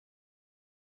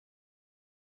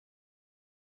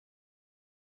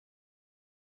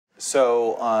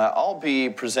So I'll be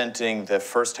presenting the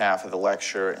first half of the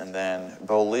lecture, and then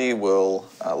Bo-Lee will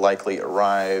likely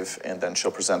arrive, and then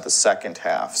she'll present the second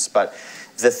half. But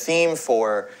the theme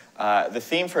for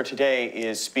today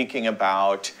is speaking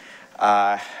about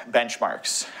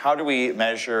benchmarks. How do we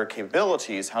measure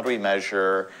capabilities? How do we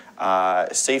measure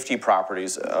safety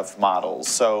properties of models?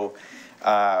 So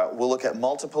we'll look at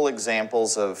multiple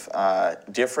examples of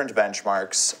different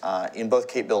benchmarks in both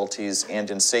capabilities and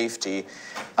in safety.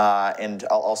 And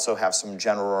I'll also have some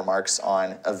general remarks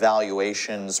on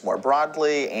evaluations more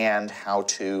broadly and how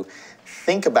to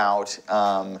think about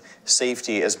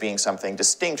safety as being something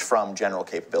distinct from general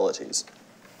capabilities.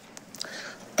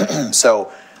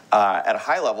 So at a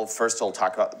high level, first I'll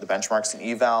talk about the benchmarks and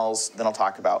evals, then I'll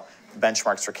talk about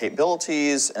benchmarks for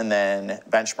capabilities, and then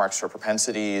benchmarks for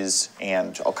propensities,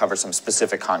 and I'll cover some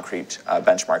specific concrete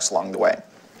benchmarks along the way.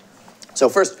 So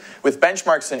first, with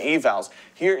benchmarks and evals,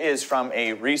 here is from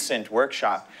a recent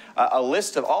workshop, a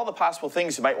list of all the possible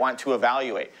things you might want to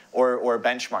evaluate or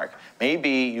benchmark. Maybe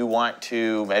you want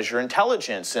to measure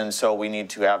intelligence, and so we need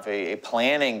to have a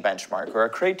planning benchmark or a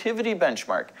creativity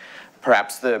benchmark.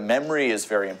 Perhaps the memory is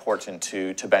very important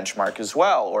to benchmark as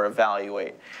well or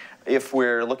evaluate. If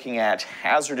we're looking at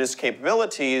hazardous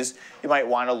capabilities, you might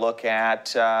want to look at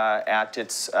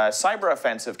its cyber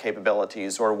offensive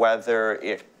capabilities, or whether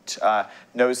it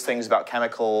knows things about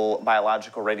chemical,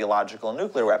 biological, radiological, and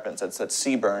nuclear weapons. That's that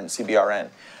CBRN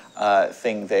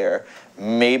thing there.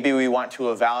 Maybe we want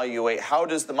to evaluate how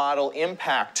does the model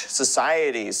impact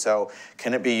society. So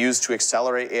can it be used to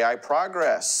accelerate AI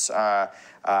progress?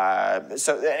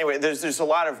 So anyway, there's a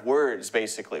lot of words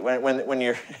basically. When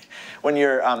you're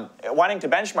wanting to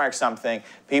benchmark something,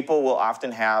 people will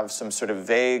often have some sort of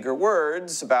vaguer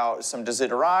words about some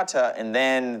desiderata, and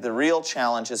then the real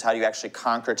challenge is how do you actually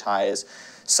concretize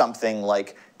something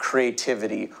like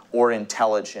creativity or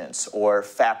intelligence or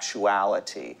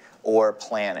factuality or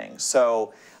planning.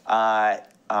 So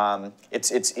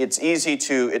it's easy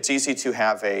to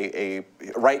have a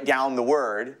write down the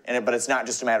word, but it's not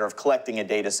just a matter of collecting a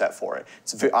data set for it.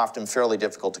 It's often fairly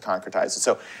difficult to concretize it.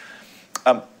 So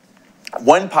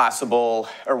one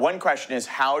question is,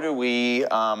 how do we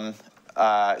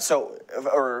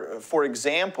for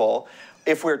example,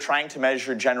 if we're trying to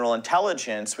measure general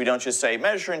intelligence, we don't just say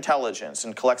measure intelligence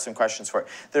and collect some questions for it.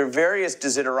 There are various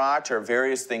desiderata, or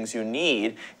various things you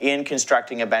need in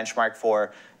constructing a benchmark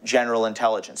for general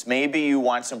intelligence. Maybe you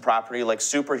want some property like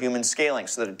superhuman scaling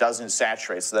so that it doesn't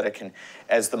saturate, so that it can,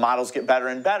 as the models get better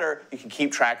and better, you can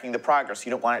keep tracking the progress.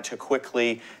 You don't want it to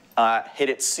quickly hit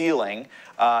its ceiling.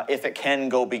 If it can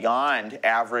go beyond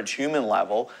average human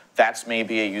level, that's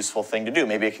maybe a useful thing to do.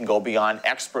 Maybe it can go beyond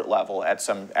expert level at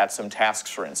some tasks,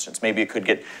 for instance. Maybe it could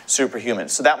get superhuman.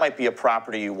 So that might be a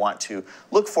property you want to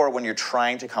look for when you're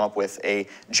trying to come up with a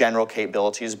general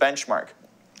capabilities benchmark.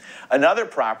 Another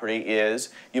property is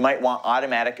you might want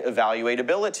automatic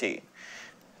evaluatability.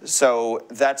 So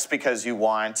that's because you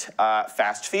want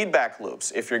fast feedback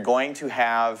loops. If you're going to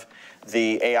have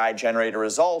the AI generate a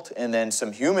result and then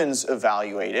some humans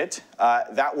evaluate it,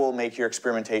 that will make your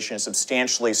experimentation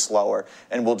substantially slower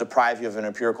and will deprive you of an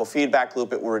empirical feedback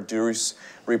loop. It will reduce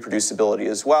reproducibility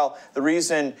as well. The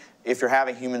reason, if you're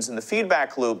having humans in the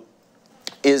feedback loop,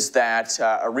 is that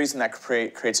a reason that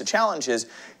creates a challenge is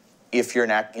if you're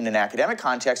in an academic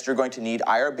context, you're going to need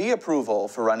IRB approval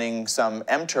for running some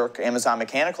MTurk, Amazon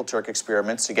Mechanical Turk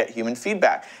experiments to get human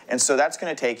feedback. And so that's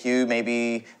going to take you,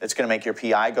 maybe it's going to make your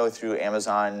PI go through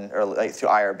Amazon or through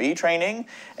IRB training,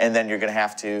 and then you're going to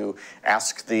have to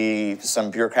ask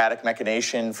some bureaucratic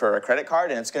machination for a credit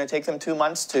card, and it's going to take them 2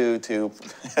 months to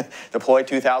deploy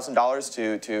 $2,000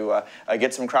 to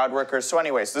get some crowd workers. So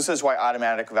anyways, this is why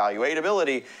automatic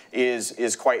evaluatability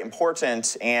is quite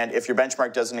important, and if your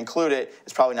benchmark doesn't include it,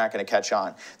 it's probably not going to catch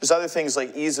on. There's other things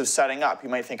like ease of setting up. You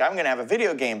might think, I'm going to have a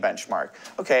video game benchmark.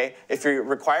 Okay, if you're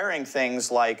requiring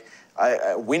things like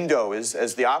Windows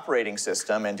as the operating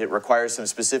system, and it requires some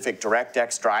specific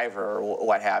DirectX driver or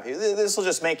what have you, this will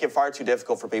just make it far too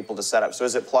difficult for people to set up. So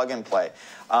is it plug and play?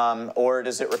 Or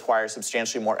does it require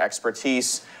substantially more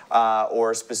expertise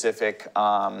or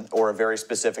a very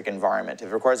specific environment? If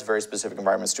it requires a very specific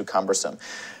environment, it's too cumbersome.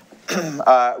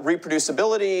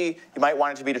 Reproducibility, you might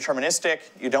want it to be deterministic.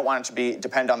 You don't want it to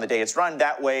depend on the day it's run.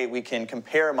 That way we can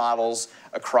compare models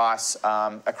across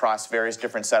various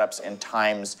different setups and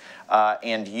times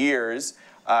and years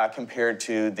compared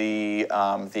to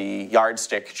the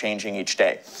yardstick changing each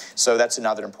day. So that's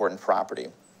another important property.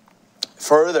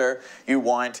 Further, you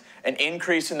want an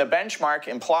increase in the benchmark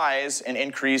implies an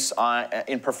increase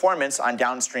in performance on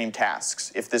downstream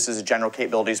tasks, if this is a general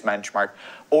capabilities benchmark,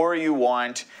 or you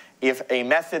want if a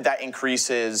method that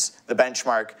increases the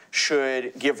benchmark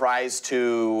should give rise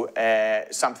to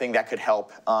something that could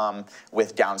help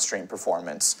with downstream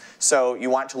performance. So you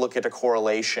want to look at a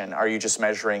correlation. Are you just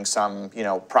measuring some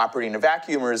property in a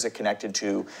vacuum, or is it connected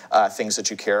to things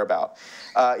that you care about?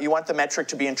 You want the metric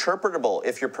to be interpretable.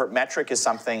 If your metric is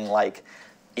something like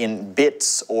in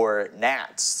bits or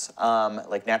nats,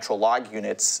 like natural log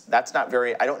units, that's not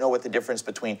very, I don't know what the difference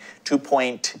between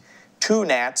 2.2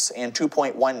 nats and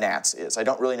 2.1 nats is. I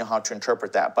don't really know how to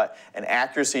interpret that, but an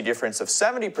accuracy difference of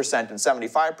 70% and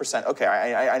 75%, okay,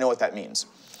 I know what that means.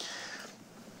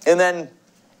 And then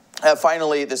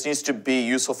finally, this needs to be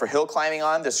useful for hill climbing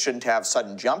on. This shouldn't have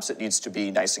sudden jumps. It needs to be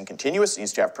nice and continuous. It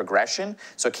needs to have progression.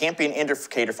 So it can't be an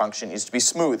indicator function. It needs to be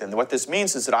smooth. And what this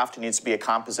means is it often needs to be a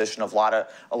composition of a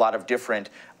lot of different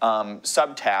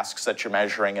subtasks that you're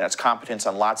measuring, and its competence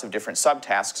on lots of different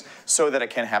subtasks so that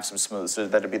it can have some smooth, so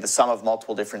that it'd be the sum of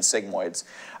multiple different sigmoids.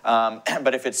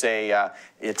 But if it's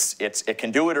it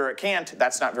can do it or it can't,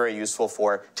 that's not very useful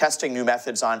for testing new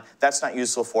methods on. That's not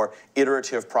useful for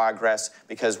iterative progress,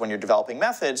 because when you're developing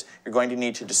methods, you're going to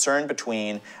need to discern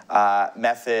between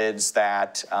methods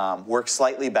that work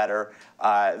slightly better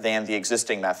than the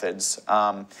existing methods.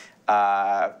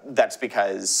 That's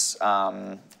because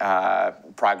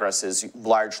progress is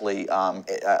largely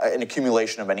an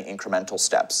accumulation of many incremental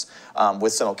steps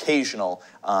with some occasional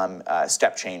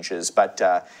step changes, but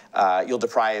you'll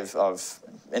deprive of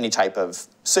any type of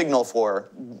signal for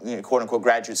quote-unquote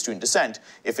graduate student descent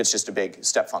if it's just a big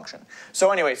step function. So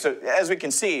anyway, so as we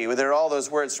can see, there are all those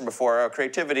words from before,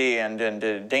 creativity and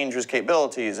dangerous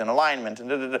capabilities and alignment.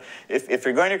 And If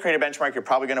you're going to create a benchmark, you're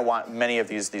probably going to want many of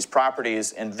these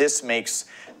properties, and this makes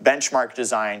benchmark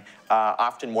design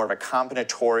often more of a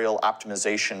combinatorial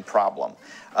optimization problem,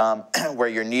 where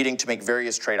you're needing to make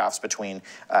various trade-offs between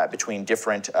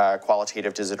different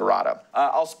qualitative desiderata.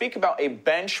 I'll speak about a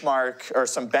benchmark, or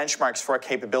some benchmarks for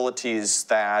capabilities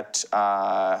that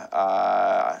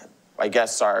I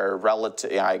guess are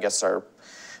relative. I guess are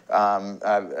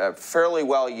fairly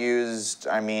well used.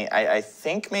 I mean, I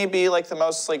think maybe like the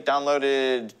most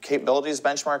downloaded capabilities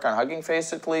benchmark on Hugging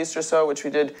Face at least or so, which we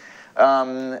did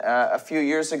a few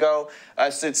years ago.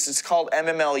 So it's called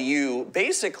MMLU.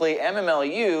 Basically,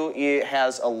 MMLU, it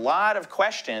has a lot of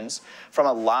questions from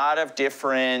a lot of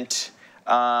different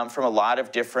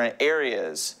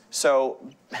areas. So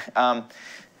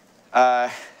an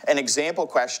example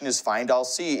question is find all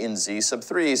C in Z sub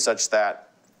 3 such that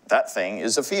that thing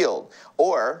is a field.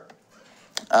 Or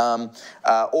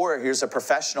here's a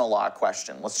professional law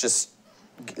question.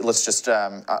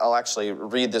 I'll actually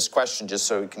read this question just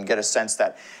so we can get a sense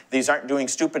that these aren't doing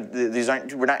stupid,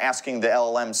 we're not asking the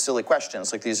LLM silly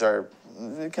questions. Like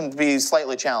it can be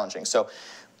slightly challenging. So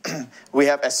we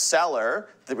have a seller,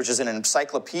 which is an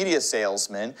encyclopedia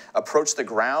salesman, approached the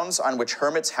grounds on which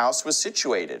Hermit's house was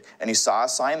situated, and he saw a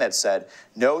sign that said,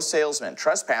 "No salesman,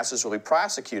 trespassers will be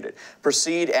prosecuted.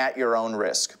 Proceed at your own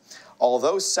risk."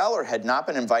 Although seller had not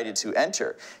been invited to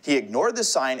enter, he ignored the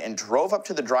sign and drove up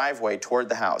to the driveway toward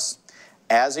the house.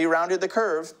 As he rounded the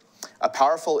curve, a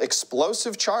powerful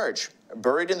explosive charge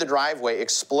buried in the driveway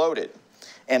exploded,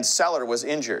 and seller was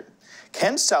injured.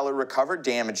 Can seller recover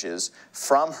damages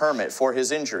from Hermit for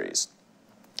his injuries?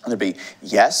 And there'd be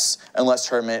yes, unless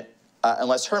Hermit,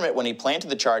 when he planted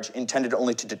the charge, intended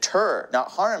only to deter,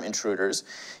 not harm intruders.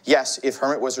 Yes, if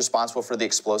Hermit was responsible for the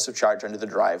explosive charge under the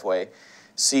driveway.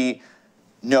 C,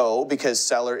 no, because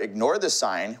seller ignored the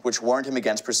sign, which warned him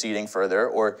against proceeding further.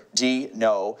 Or D,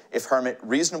 no, if Hermit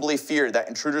reasonably feared that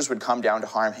intruders would come down to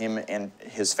harm him and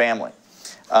his family.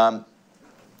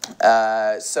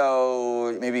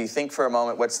 So maybe think for a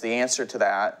moment, what's the answer to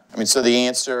that? I mean, so the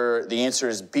answer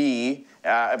is B.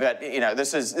 But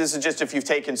this is just if you've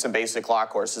taken some basic law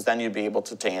courses, then you'd be able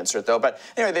to answer it though. But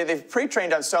anyway, they've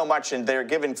pre-trained on so much, and they're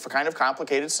given kind of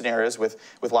complicated scenarios with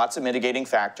lots of mitigating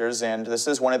factors. And this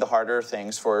is one of the harder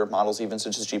things for models, even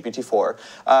such as GPT-4.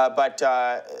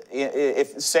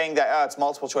 If saying that it's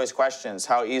multiple choice questions,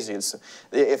 how easy?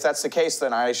 If that's the case,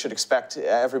 then I should expect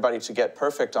everybody to get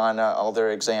perfect on all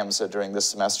their exams during this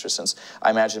semester, since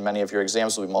I imagine many of your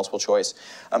exams will be multiple choice.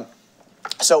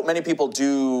 So many people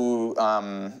do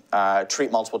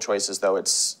treat multiple choice as though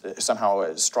it's somehow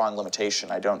a strong limitation.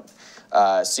 I don't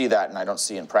see that, and I don't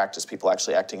see in practice people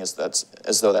actually acting as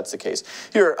though that's the case.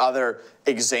 Here are other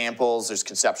examples. There's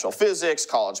conceptual physics,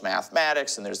 college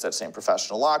mathematics, and there's that same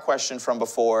professional law question from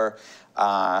before.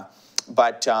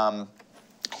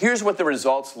 Here's what the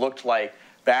results looked like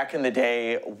back in the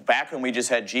day, back when we just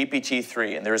had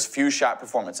GPT-3, and there was few-shot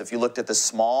performance. If you looked at the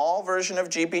small version of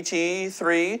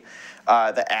GPT-3,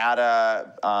 the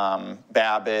Ada,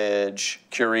 Babbage,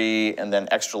 Curie, and then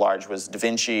extra large was Da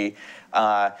Vinci.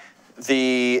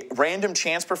 The random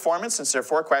chance performance, since there are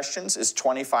 4 questions, is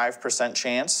 25%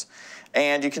 chance.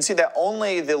 And you can see that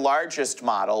only the largest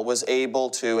model was able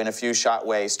to, in a few-shot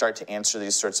way, start to answer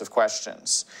these sorts of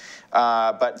questions.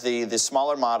 But the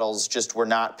smaller models just were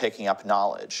not picking up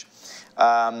knowledge.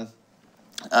 And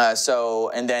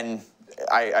then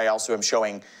I also am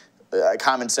showing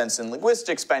common sense and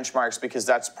linguistics benchmarks, because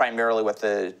that's primarily what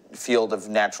the field of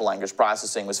natural language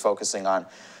processing was focusing on.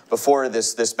 Before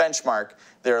this benchmark,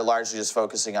 they're largely just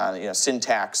focusing on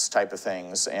syntax type of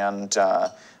things and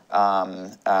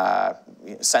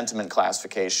sentiment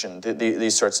classification,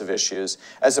 these sorts of issues,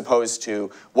 as opposed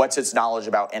to what's its knowledge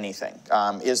about anything.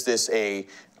 Is this a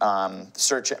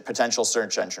potential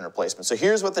search engine replacement? So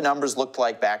here's what the numbers looked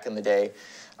like back in the day.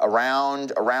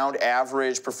 Around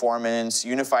average performance,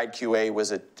 unified QA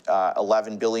was a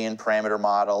 11 billion parameter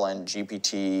model, and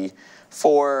GPT-4,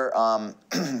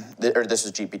 or this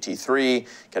is GPT-3,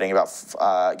 getting about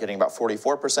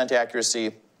 44%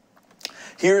 accuracy.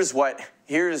 Here's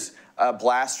a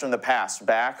blast from the past.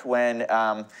 Back when,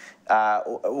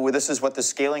 this is what the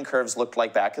scaling curves looked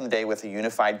like back in the day with a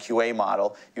unified QA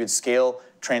model. You would scale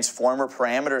transformer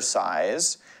parameter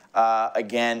size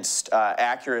against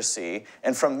accuracy.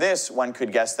 And from this, one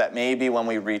could guess that maybe when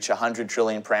we reach a 100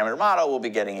 trillion parameter model, we'll be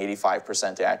getting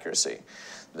 85% accuracy.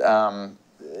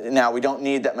 Now, we don't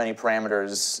need that many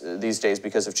parameters these days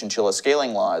because of chinchilla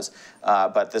scaling laws,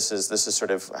 but this is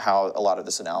sort of how a lot of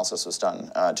this analysis was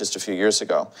done just a few years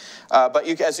ago. But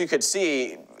as you could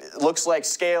see, it looks like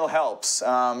scale helps,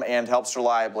 and helps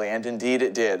reliably, and indeed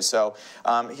it did. So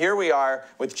here we are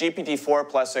with GPT-4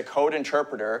 plus a code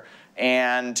interpreter,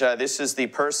 and this is the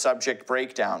per subject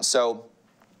breakdown. So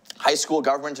high school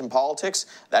government and politics,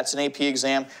 that's an AP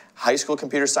exam. High school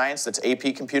computer science, that's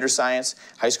AP computer science.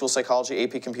 High school psychology,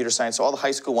 AP computer science. So all the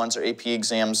high school ones are AP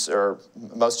exams, or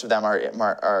most of them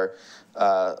are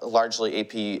largely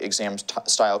AP exam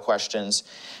style questions.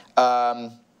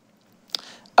 There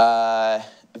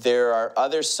are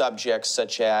other subjects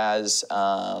such as,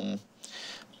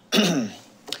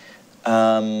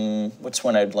 what's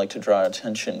one I'd like to draw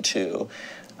attention to?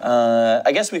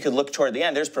 I guess we could look toward the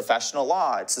end. There's professional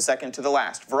law. It's the second to the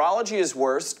last. Virology is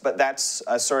worst, but that's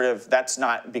that's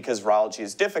not because virology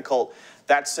is difficult.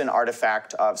 That's an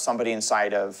artifact of somebody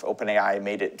inside of OpenAI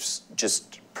made it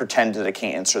just pretend that it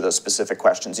can't answer those specific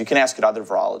questions. You can ask it other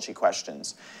virology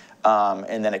questions,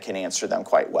 and then it can answer them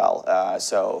quite well.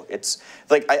 So it's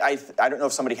like, I don't know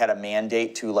if somebody had a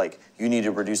mandate to, like, you need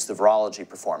to reduce the virology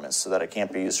performance so that it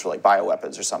can't be used for like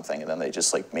bioweapons or something, and then they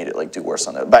just like made it like do worse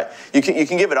on it. But you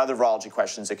can give it other virology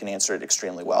questions, it can answer it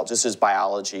extremely well, just as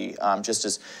biology, just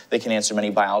as they can answer many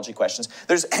biology questions.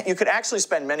 You could actually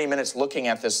spend many minutes looking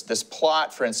at this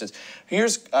plot, for instance.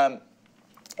 Here's,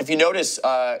 if you notice,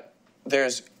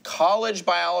 there's college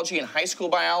biology and high school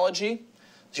biology.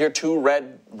 Here are 2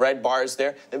 red bars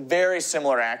there. They're very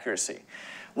similar accuracy.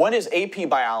 One is AP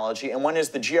biology, and one is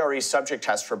the GRE subject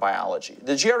test for biology.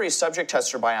 The GRE subject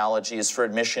test for biology is for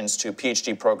admissions to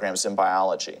PhD programs in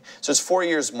biology. So it's 4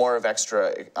 years more of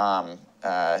extra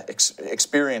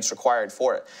experience required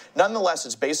for it. Nonetheless,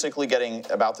 it's basically getting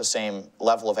about the same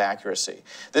level of accuracy.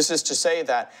 This is to say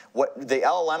that what the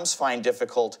LLMs find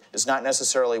difficult is not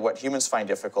necessarily what humans find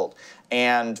difficult,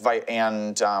 and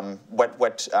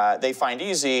what they find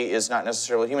easy is not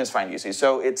necessarily what humans find easy.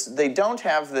 So they don't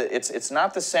have it's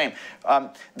not the same.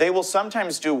 They will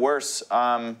sometimes do worse,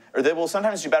 or they will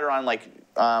sometimes do better on like.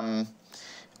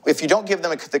 If you don't give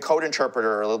them the code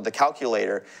interpreter or the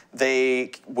calculator, they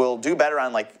will do better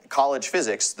on like college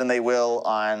physics than they will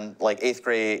on like 8th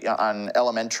grade, on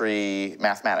elementary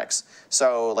mathematics.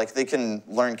 So like they can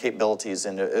learn capabilities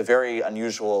in a very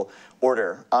unusual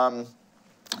order.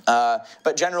 But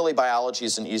generally, biology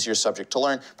is an easier subject to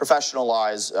learn. Professional law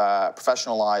is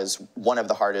one of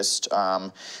the hardest.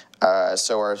 So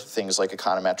are things like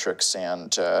econometrics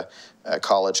and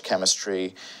college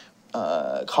chemistry.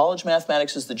 College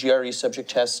mathematics is the GRE subject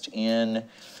test in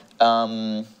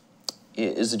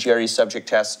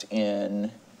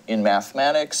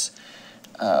mathematics.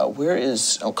 Where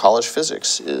is college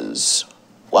physics is,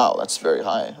 wow, that's very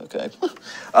high. Okay.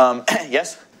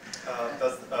 Yes.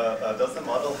 Does the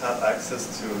model have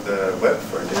access to the web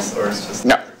for this, or is just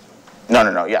no?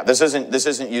 Yeah, this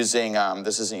isn't using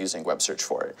web search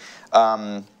for it.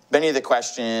 Many of the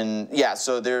question, yeah,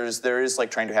 so there is like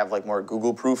trying to have like more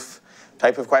Google proof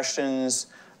type of questions.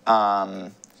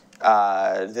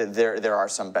 there are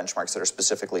some benchmarks that are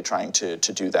specifically trying to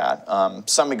do that.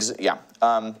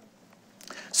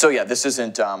 So yeah, this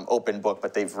isn't open book,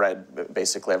 but they've read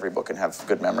basically every book and have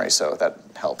good memory, so that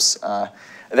helps.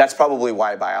 That's probably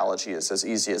why biology is as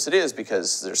easy as it is,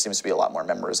 because there seems to be a lot more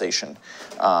memorization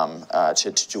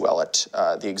to do well at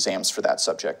the exams for that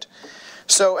subject.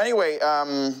 So anyway,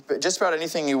 just about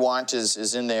anything you want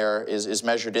is in there, is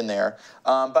measured in there.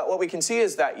 But what we can see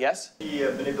is that, yes?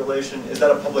 The manipulation, is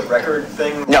that a public record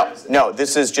thing? No,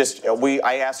 this is just,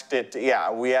 I asked it,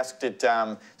 we asked it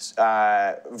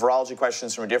virology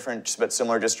questions from a different but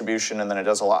similar distribution, and then it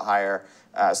does a lot higher.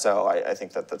 So I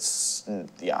think that's,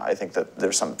 I think that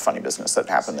there's some funny business that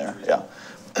happened there, yeah.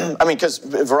 I mean, because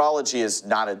virology is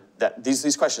not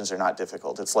these questions are not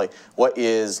difficult. It's like, what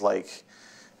is like,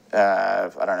 I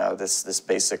don't know, this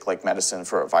basic like medicine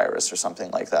for a virus or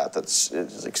something like that.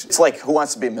 It's like who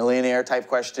wants to be a millionaire type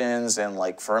questions, and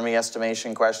like Fermi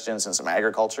estimation questions, and some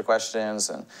agriculture questions,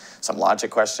 and some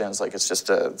logic questions. Like it's just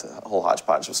a whole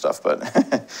hodgepodge of stuff.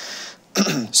 But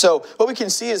so what we can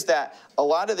see is that a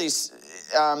lot of these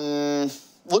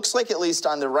looks like, at least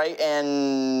on the right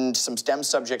end, some STEM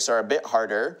subjects are a bit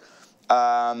harder.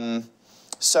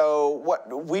 So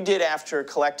what we did after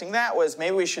collecting that was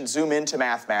maybe we should zoom into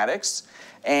mathematics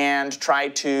and try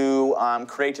to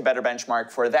create a better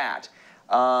benchmark for that.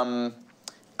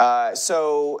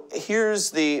 So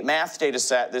here's the math data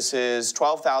set. This is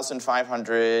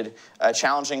 12,500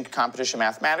 challenging competition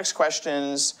mathematics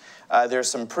questions. There are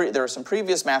some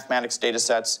previous mathematics data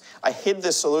sets. I hid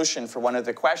the solution for one of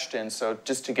the questions, so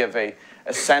just to give a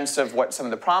sense of what some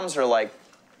of the problems are like.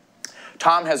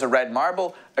 Tom has a red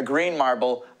marble, a green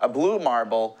marble, a blue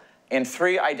marble, and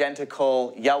 3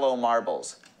 identical yellow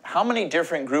marbles. How many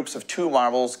different groups of 2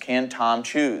 marbles can Tom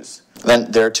choose? Then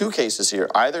there are 2 cases here.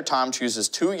 Either Tom chooses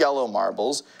 2 yellow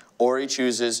marbles, or he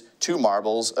chooses 2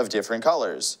 marbles of different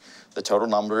colors. The total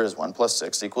number is 1 plus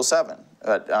 6 equals 7.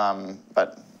 But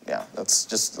yeah, that's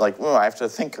just like, I have to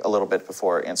think a little bit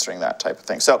before answering that type of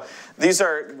thing. So these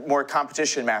are more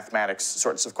competition mathematics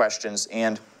sorts of questions,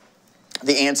 and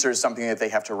the answer is something that they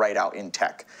have to write out in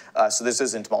tech. So this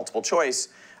isn't multiple choice.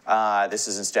 This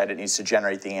is instead, it needs to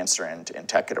generate the answer and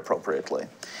tech it appropriately.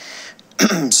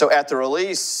 So at the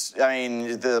release, I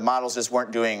mean, the models just weren't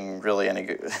doing really any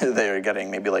good. They were getting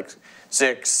maybe like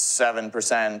 6,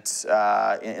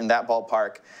 7% in that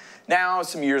ballpark. Now,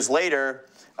 some years later,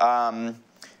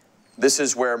 this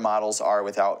is where models are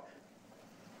without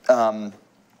a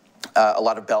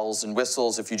lot of bells and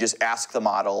whistles. If you just ask the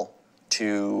model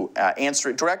to answer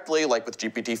it directly, like with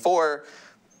GPT-4,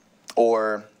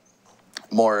 or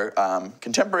more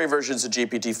contemporary versions of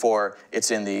GPT-4, it's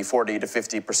in the 40 to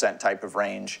 50% type of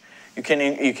range. You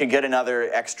can get another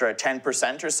extra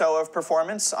 10% or so of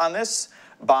performance on this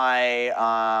by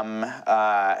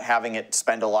having it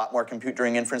spend a lot more compute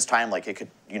during inference time. Like it could,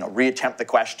 reattempt the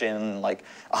question like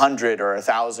 100 or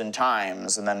 1,000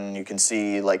 times, and then you can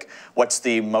see like what's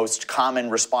the most common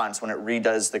response when it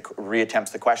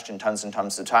reattempts the question tons and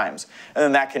tons of times, and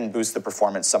then that can boost the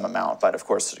performance some amount. But of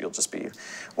course, you'll just be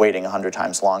waiting 100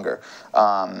 times longer,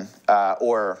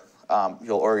 or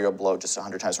you'll blow just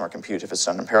 100 times more compute if it's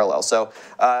done in parallel. So,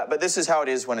 but this is how it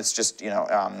is when it's just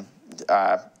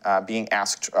being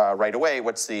asked right away,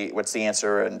 what's the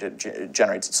answer, and it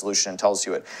generates its solution and tells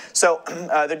you it. So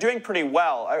they're doing pretty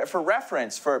well. For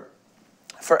reference, for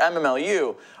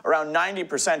MMLU, around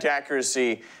 90%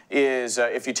 accuracy is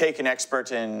if you take an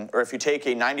expert or if you take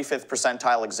a 95th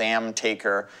percentile exam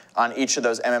taker on each of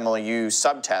those MMLU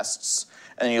subtests,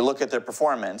 and then you look at their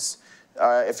performance.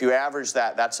 If you average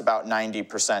that, that's about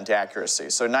 90% accuracy.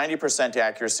 So 90%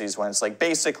 accuracy is when it's like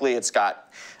basically it's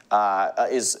got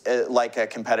is like a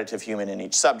competitive human in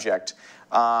each subject.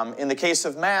 In the case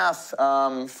of math,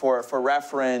 for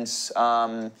reference,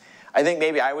 I think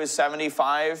maybe I was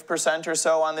 75% or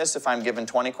so on this if I'm given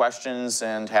 20 questions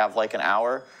and have like an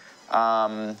hour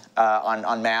on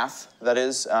math, that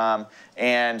is.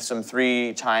 And some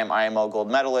 3-time IMO gold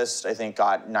medalist, I think,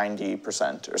 got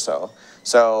 90% or so.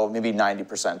 So maybe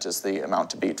 90% is the amount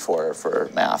to beat for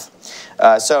math.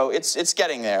 So it's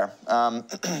getting there.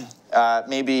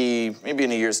 Maybe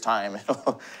in a year's time,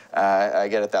 I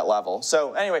get at that level.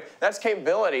 So anyway, that's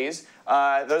capabilities.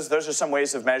 Those are some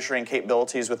ways of measuring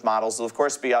capabilities with models. There'll of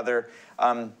course be other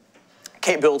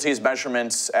capabilities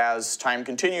measurements as time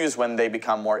continues when they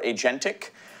become more agentic.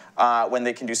 When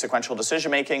they can do sequential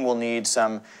decision making, we'll need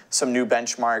some new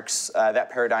benchmarks. That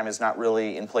paradigm is not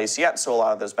really in place yet, so a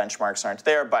lot of those benchmarks aren't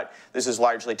there, but this is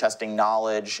largely testing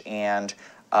knowledge and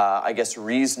I guess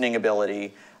reasoning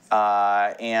ability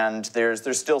and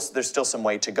there's still some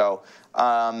way to go,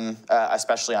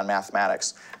 especially on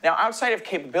mathematics. Now, outside of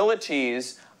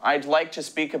capabilities, I'd like to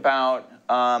speak about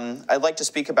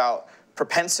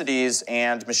propensities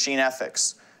and machine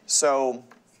ethics. So,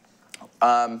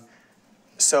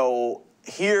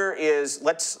 here is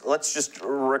let's just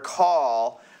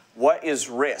recall what is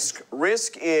risk.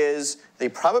 Risk is the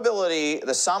probability,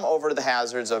 the sum over the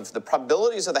hazards of the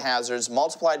probabilities of the hazards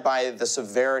multiplied by the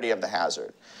severity of the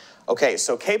hazard. Okay,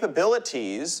 so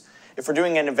capabilities, if we're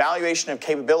doing an evaluation of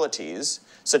capabilities,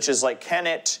 such as like can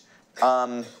it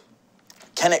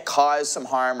cause some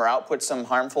harm or output some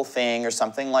harmful thing or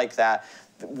something like that,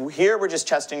 here we're just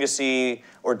testing to see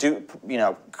or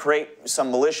create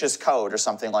some malicious code or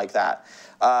something like that.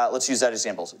 Let's use that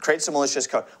example. Create some malicious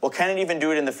code. Well, can it even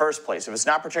do it in the first place? If it's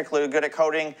not particularly good at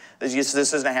coding, this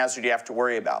isn't a hazard you have to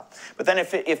worry about. But then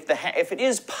if it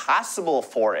is possible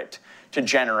for it to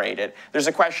generate it, there's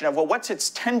a question of, well, what's its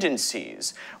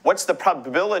tendencies? What's the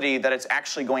probability that it's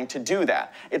actually going to do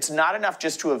that? It's not enough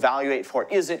just to evaluate for,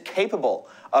 is it capable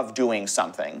of doing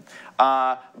something?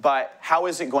 But how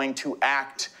is it going to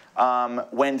act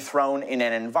when thrown in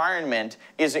an environment?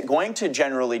 Is it going to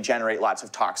generally generate lots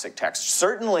of toxic text?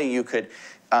 Certainly you could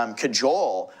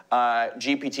cajole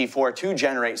GPT-4 to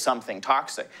generate something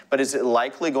toxic, but is it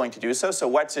likely going to do so? So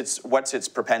what's its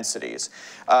propensities?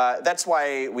 That's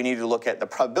why we need to look at the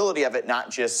probability of it, not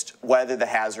just whether the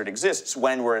hazard exists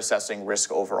when we're assessing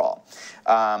risk overall.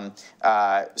 That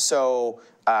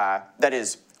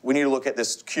is, we need to look at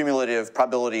this cumulative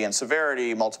probability and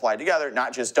severity multiplied together,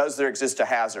 not just does there exist a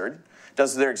hazard,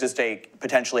 does there exist a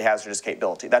potentially hazardous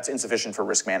capability. That's insufficient for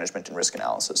risk management and risk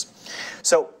analysis.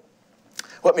 So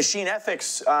what machine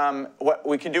ethics, what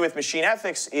we can do with machine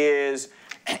ethics is,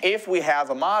 if we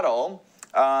have a model,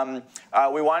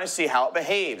 we want to see how it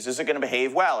behaves. Is it going to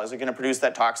behave well? Is it going to produce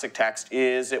that toxic text?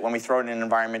 Is it, when we throw it in an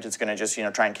environment, it's going to just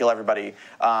try and kill everybody?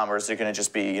 Or is it going to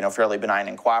just be fairly benign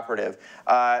and cooperative?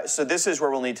 So this is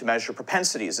where we'll need to measure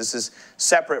propensities. This is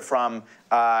separate from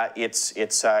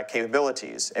its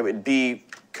capabilities. It would be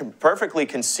perfectly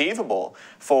conceivable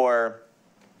for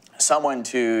someone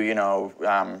to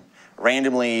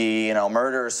randomly,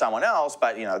 murder someone else,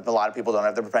 but a lot of people don't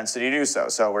have the propensity to do so.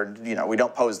 So we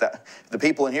don't pose that. The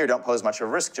people in here don't pose much of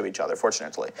a risk to each other,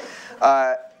 fortunately.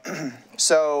 For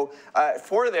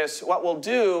this, what we'll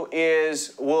do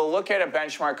is we'll look at a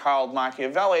benchmark called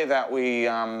Machiavelli that we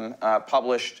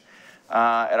published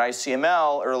at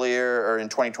ICML earlier, or in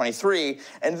 2023,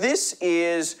 and this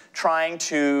is trying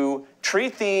to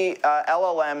treat the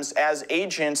LLMs as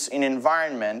agents in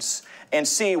environments and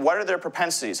see what are their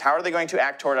propensities. How are they going to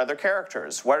act toward other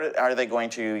characters? What are they going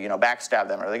to backstab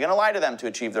them? Are they going to lie to them to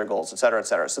achieve their goals, et cetera, et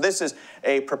cetera? So this is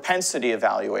a propensity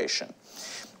evaluation.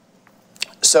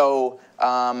 So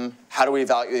how do we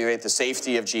evaluate the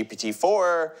safety of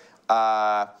GPT-4?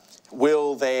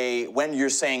 Will they, when you're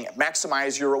saying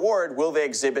maximize your reward, will they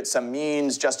exhibit some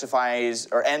means justifies,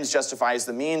 or ends justifies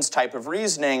the means type of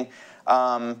reasoning?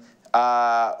 Or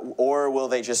will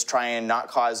they just try and not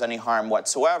cause any harm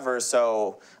whatsoever?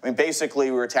 So,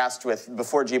 basically we were tasked with,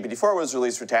 before GPT-4 was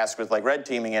released, we were tasked with red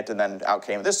teaming it, and then out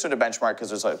came this sort of benchmark,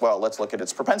 because it was well, let's look at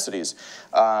its propensities.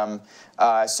 So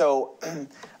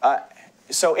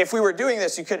if we were doing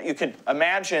this, you could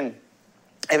imagine,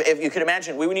 if you could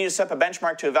imagine, we would need to set up a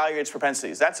benchmark to evaluate its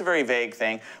propensities. That's a very vague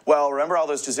thing. Well, remember all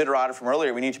those desiderata from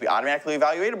earlier? We need to be automatically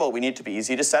evaluatable. We need to be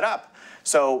easy to set up.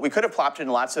 So we could have plopped it in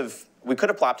lots of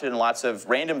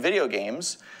random video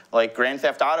games, like Grand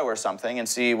Theft Auto or something, and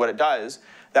see what it does.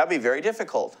 That'd be very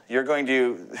difficult. You're going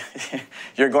to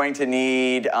need, you're going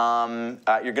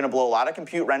to blow a lot of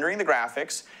compute rendering the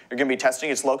graphics. You're going to be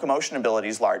testing its locomotion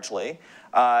abilities largely.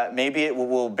 Maybe it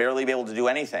will barely be able to do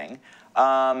anything.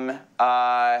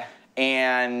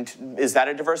 And is that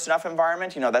a diverse enough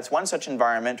environment? That's one such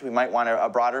environment. We might want a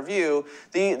broader view.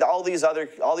 All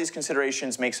these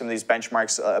considerations make some of these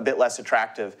benchmarks a bit less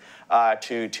attractive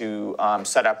to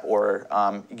set up or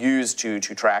use to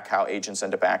track how agents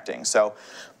end up acting. So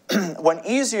one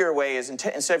easier way is,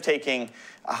 instead of taking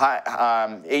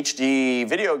HD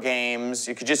video games,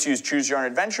 you could just use choose your own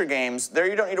adventure games. There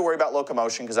you don't need to worry about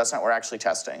locomotion, because that's not what we're actually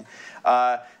testing.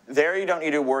 There you don't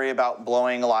need to worry about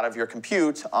blowing a lot of your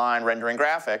compute on rendering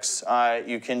graphics.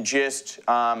 You can just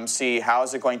see how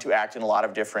is it going to act in a lot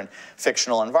of different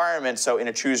fictional environments. So in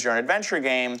a choose your own adventure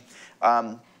game,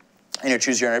 you're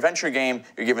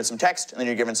given some text, and then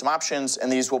you're given some options,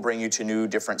 and these will bring you to new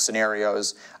different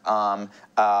scenarios,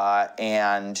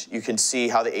 and you can see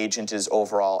how the agent is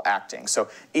overall acting. So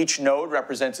each node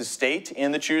represents a state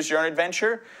in the choose your own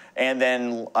adventure, and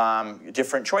then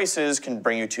different choices can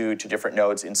bring you to different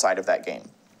nodes inside of that game.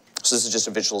 So this is just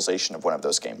a visualization of one of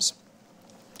those games.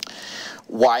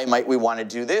 Why might we want to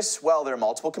do this? Well, there are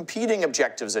multiple competing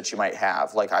objectives that you might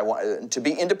have. Like, I want to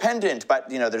be independent, but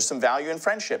there's some value in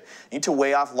friendship. You need to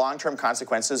weigh off long-term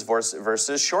consequences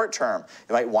versus short-term.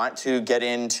 You might want to get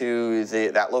into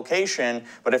that location,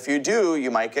 but if you do,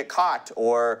 you might get caught,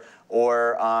 or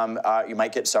you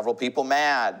might get several people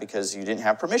mad because you didn't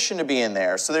have permission to be in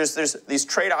there. So there's these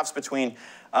trade-offs between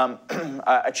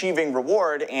achieving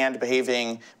reward and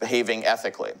behaving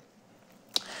ethically.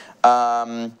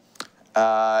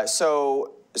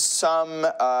 So some,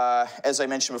 as I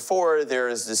mentioned before, there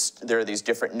are these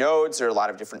different nodes. There are a lot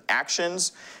of different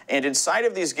actions. And inside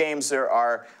of these games, there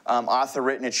are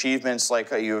author-written achievements like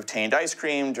you obtained ice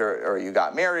cream or you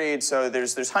got married. So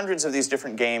there's hundreds of these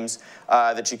different games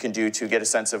that you can do to get a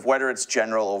sense of whether it's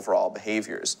general overall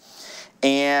behaviors.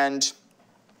 And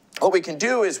what we can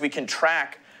do is we can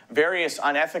track various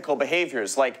unethical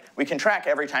behaviors. Like, we can track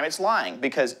every time it's lying,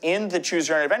 because in the Choose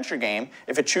Your Own Adventure game,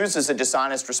 if it chooses a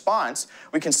dishonest response,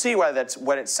 we can see whether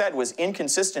what it said was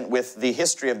inconsistent with the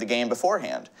history of the game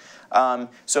beforehand.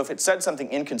 So if it said something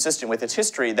inconsistent with its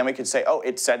history, then we could say, oh,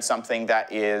 it said something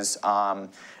that is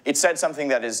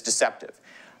deceptive.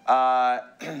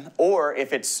 Or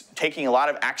if it's taking a lot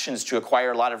of actions to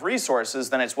acquire a lot of resources,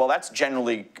 then it's, well, that's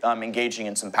generally engaging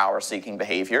in some power-seeking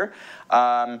behavior.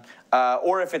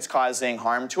 Or if it's causing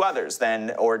harm to others,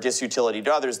 or disutility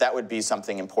to others, that would be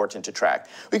something important to track.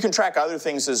 We can track other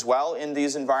things as well in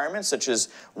these environments, such as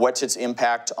what's its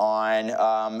impact on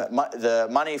the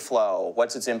money flow,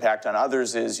 what's its impact on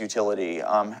others' utility,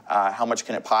 how much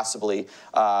can it possibly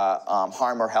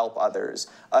harm or help others,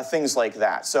 things like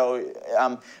that. So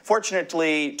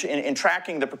fortunately, in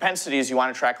tracking the propensities, you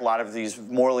want to track a lot of these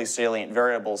morally salient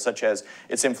variables, such as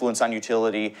its influence on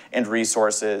utility and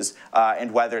resources,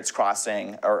 and whether it's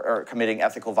crossing or committing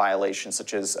ethical violations,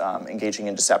 such as engaging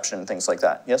in deception and things like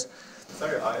that. Yes?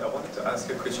 Sorry, I wanted to ask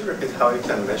you, could you repeat how you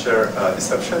can measure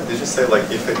deception? Did you say, like,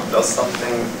 if it does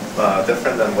something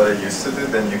different than what it used to do,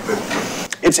 then you could...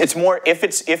 It's more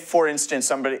if for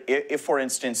instance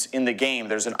in the game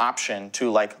there's an option to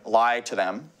like lie to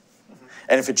them,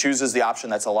 and if it chooses the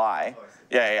option that's a lie,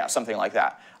 yeah, something like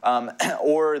that.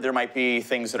 Or there might be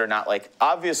things that are not like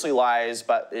obviously lies,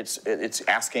 but it's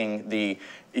asking the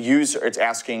user, it's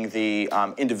asking the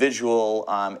individual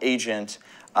agent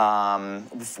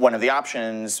one of the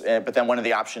options, but then one of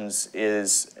the options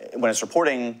is, when it's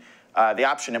reporting the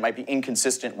option, it might be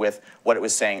inconsistent with what it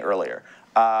was saying earlier.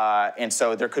 And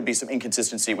so there could be some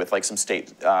inconsistency with like some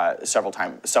state several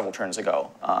turns ago,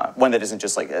 one that isn't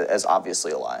just like as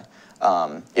obviously a lie,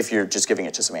 if you're just giving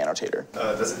it to some annotator.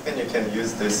 Does it mean you can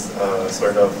use this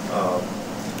sort of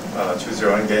choose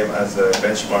your own game as a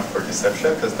benchmark for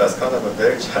deception? Because that's kind of a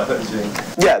very challenging.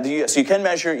 Yeah, so you can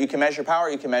measure power,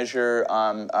 you can measure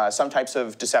some types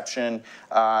of deception.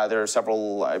 There are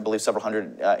several, I believe, several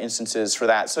hundred instances for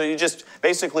that. So you just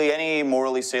basically any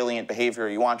morally salient behavior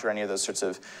you want, or any of those sorts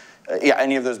of,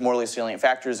 any of those morally salient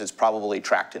factors, it's probably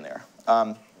tracked in there.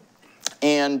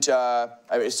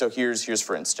 So here's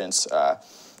for instance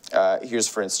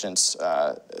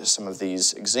some of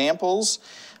these examples.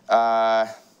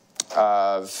 At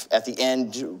the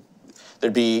end, you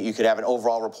could have an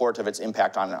overall report of its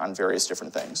impact on various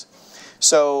different things.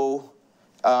 So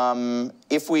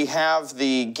if we have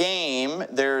the game,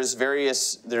 there's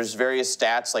various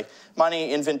stats like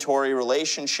money, inventory,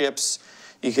 relationships.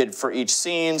 You could, for each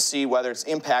scene, see whether it's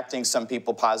impacting some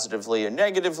people positively or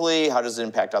negatively. How does it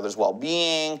impact others'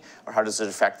 well-being? Or how does it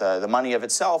affect the money of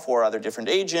itself or other different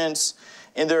agents?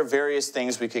 And there are various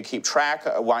things we could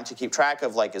want to keep track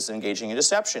of, like, is it engaging in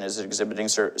deception? Is it exhibiting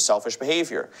selfish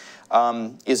behavior?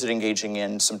 Is it engaging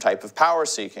in some type of power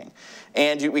seeking?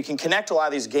 And we can connect a lot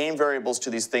of these game variables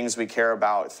to these things we care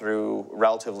about through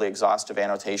relatively exhaustive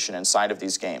annotation inside of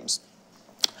these games.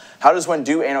 How does one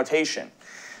do annotation?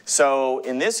 So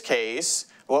in this case,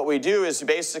 what we do is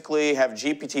basically have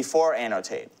GPT-4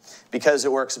 annotate, because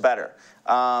it works better.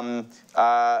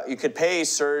 You could pay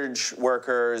surge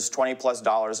workers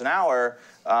 $20+ an hour,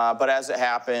 but as it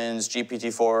happens,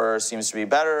 GPT-4 seems to be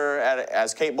better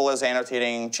as capable as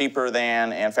annotating, cheaper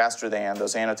than, and faster than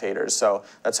those annotators. So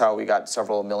that's how we got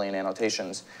several million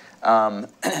annotations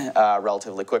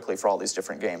relatively quickly for all these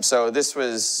different games. So this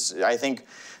was, I think,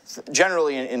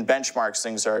 generally in benchmarks,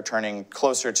 things are turning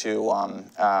closer to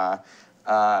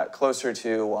closer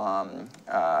to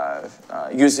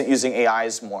using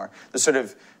AIs more. The sort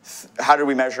of how do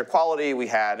we measure quality? We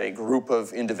had a group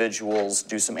of individuals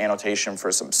do some annotation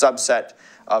for some subset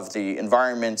of the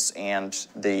environments, and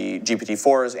the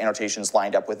GPT-4's annotations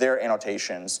lined up with their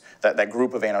annotations, that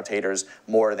group of annotators,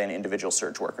 more than individual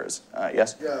search workers.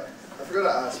 Yes? Yeah, I forgot to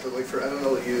ask, but like for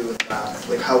MMLU and math,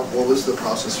 like what was the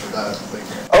process for that? Like,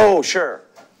 oh, sure.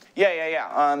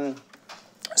 Yeah.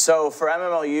 So for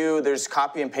MMLU, there's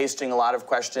copy and pasting a lot of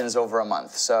questions over a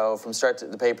month. So from start to,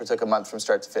 the paper took a month from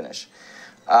start to finish.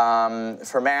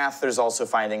 For math, there's also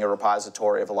finding a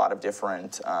repository of a lot of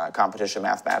different competition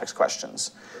mathematics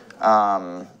questions.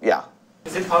 Yeah.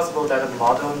 Is it possible that a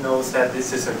model knows that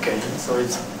this is a game, so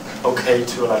it's okay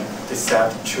to like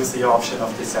choose the option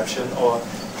of deception or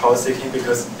power seeking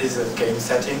because it's a game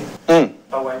setting?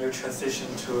 But when you transition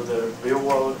to the real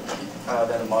world,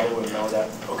 then the model will know that,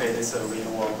 okay, this is a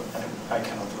real world and I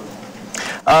cannot do that.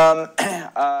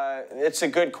 It's a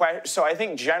good question. So I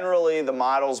think generally the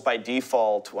models by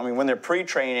default, I mean, when they're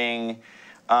pre-training,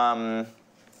 I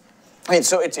mean,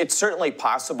 so it's certainly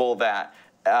possible that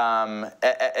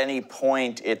at any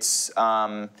point it's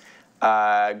going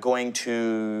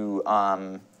to,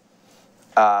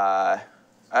 I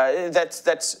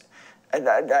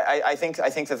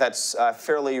think that's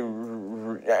fairly,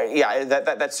 yeah,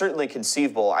 that's certainly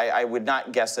conceivable. I would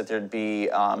not guess that there'd be,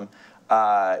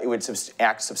 it would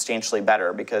act substantially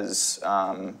better because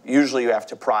usually you have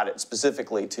to prod it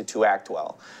specifically to act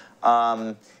well.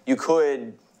 You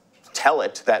could tell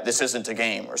it that this isn't a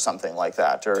game or something like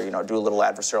that, or do a little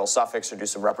adversarial suffix or do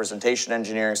some representation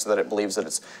engineering so that it believes that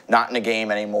it's not in a game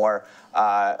anymore,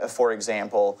 for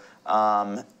example.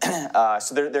 So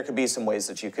there could be some ways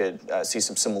that you could see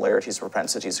some similarities,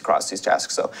 propensities across these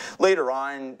tasks. So later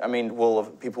on, I mean,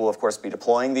 people will of course be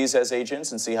deploying these as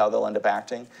agents and see how they'll end up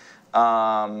acting.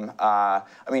 I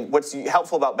mean, what's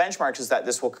helpful about benchmarks is that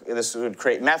this would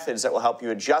create methods that will help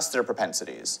you adjust their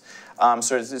propensities.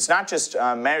 So it's not just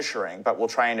measuring, but we'll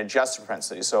try and adjust the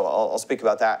propensities. So I'll speak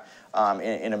about that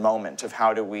in a moment, of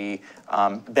how do we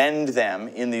bend them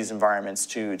in these environments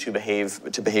to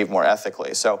behave more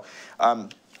ethically. So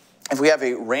if we have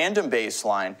a random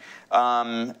baseline,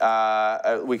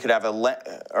 we could have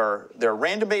there are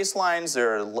random baselines.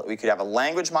 We could have a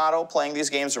language model playing these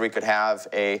games, or we could have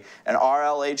an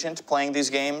RL agent playing these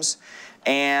games.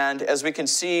 And as we can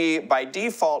see, by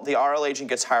default, the RL agent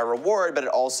gets higher reward, but it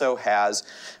also has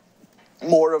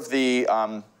more of the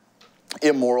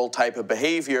immoral type of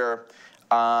behavior.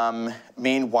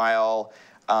 Meanwhile,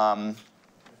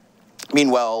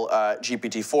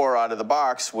 GPT-4 out of the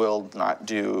box will not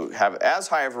have as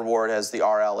high of reward as the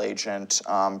RL agent,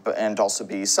 and also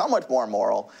be somewhat more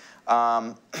moral.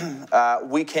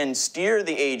 We can steer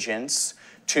the agents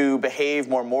to behave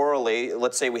more morally.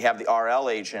 Let's say we have the RL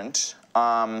agent.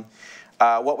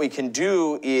 What we can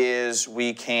do is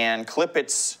we can clip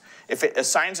if it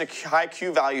assigns a high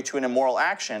Q value to an immoral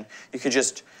action, you could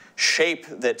just shape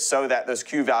that so that those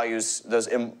Q values, those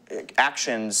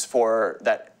actions for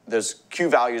that, those Q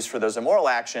values for those immoral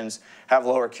actions have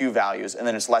lower Q values, and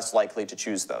then it's less likely to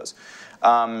choose those.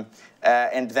 And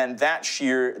then that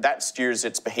steers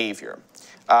its behavior.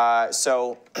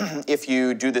 So if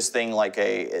you do this thing like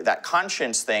that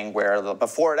conscience thing where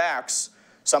before it acts,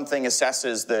 something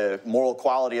assesses the moral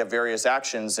quality of various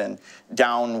actions and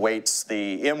downweights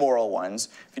the immoral ones.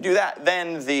 If you do that,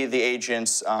 then the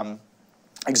agents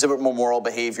exhibit more moral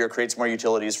behavior, creates more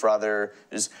utilities for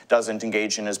others, doesn't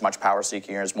engage in as much power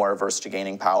seeking, or is more averse to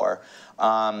gaining power.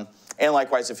 And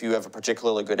likewise, if you have a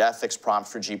particularly good ethics prompt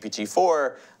for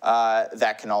GPT-4,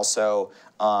 that can also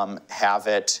have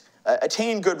it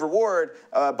attain good reward,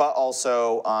 but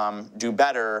also do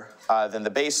better than the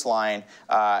baseline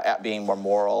at being more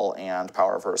moral and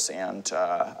power averse and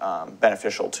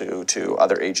beneficial to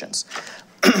other agents.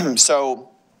 So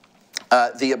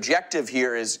the objective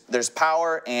here is there's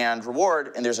power and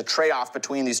reward, and there's a trade-off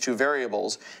between these two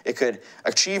variables. It could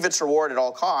achieve its reward at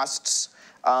all costs,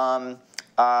 and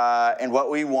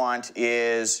what we want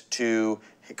is to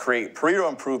create Pareto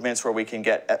improvements where we can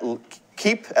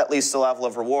keep at least the level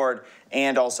of reward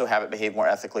and also have it behave more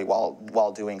ethically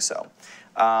while doing so.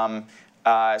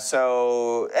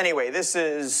 So anyway,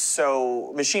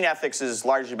 machine ethics is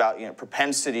largely about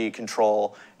propensity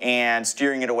control and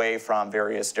steering it away from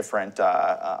various different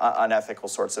unethical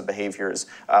sorts of behaviors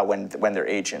when they're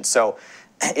agents. So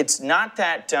it's not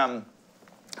that,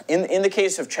 in the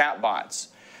case of chatbots,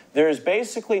 there's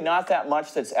basically not that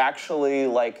much that's actually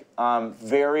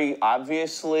very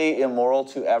obviously immoral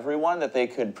to everyone that they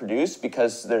could produce,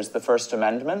 because there's the First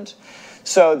Amendment.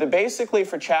 So basically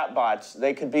for chatbots,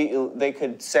 they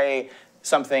could say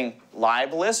something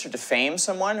libelous or defame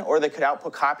someone, or they could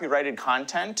output copyrighted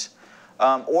content,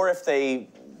 or if they,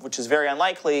 which is very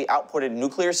unlikely, outputted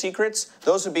nuclear secrets,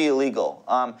 those would be illegal.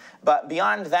 But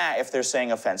beyond that, if they're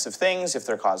saying offensive things, if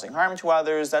they're causing harm to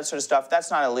others, that sort of stuff,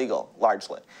 that's not illegal,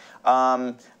 largely.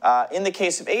 In the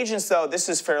case of agents, though, this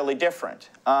is fairly different,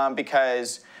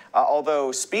 because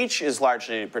although speech is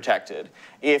largely protected,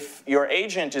 if your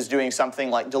agent is doing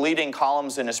something like deleting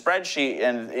columns in a spreadsheet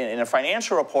and in a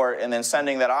financial report and then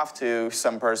sending that off to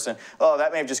some person, oh,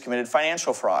 that may have just committed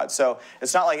financial fraud. So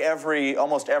it's not like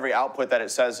almost every output that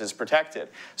it says is protected.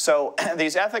 So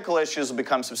these ethical issues will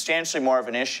become substantially more of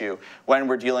an issue when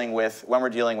we're dealing with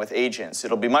agents.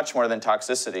 It'll be much more than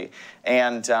toxicity.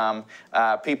 And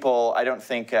people, I don't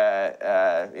think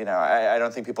I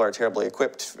don't think people are terribly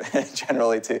equipped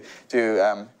generally to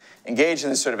engage in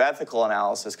this sort of ethical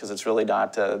analysis, because it's really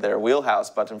not their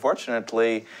wheelhouse. But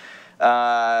unfortunately,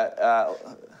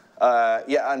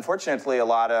 unfortunately, a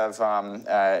lot of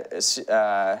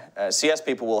CS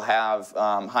people will have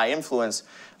high influence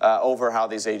over how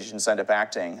these agents end up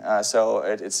acting. So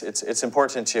it's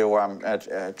important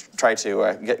to try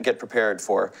to get prepared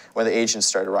for when the agents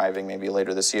start arriving, maybe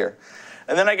later this year.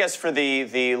 And then I guess for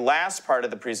the last part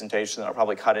of the presentation that I'll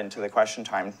probably cut into the question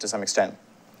time to some extent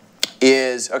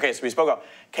is, okay, so we spoke about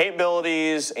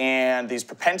capabilities and these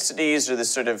propensities, or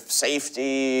this sort of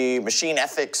safety, machine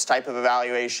ethics type of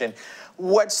evaluation.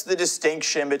 What's the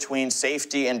distinction between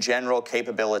safety and general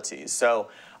capabilities? So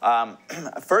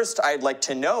first, I'd like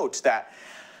to note that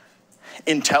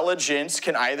intelligence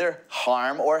can either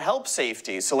harm or help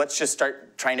safety. So let's just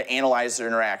start trying to analyze their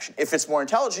interaction. If it's more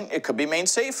intelligent, it could be made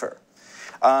safer.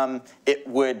 It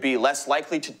would be less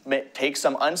likely to take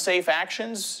some unsafe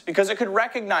actions because it could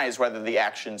recognize whether the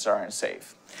actions are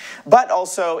unsafe. But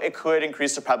also, it could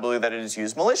increase the probability that it is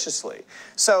used maliciously.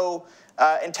 So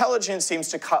intelligence seems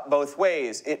to cut both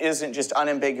ways. It isn't just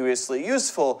unambiguously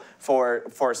useful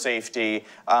for safety.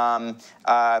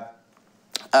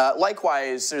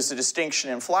 Likewise, there's a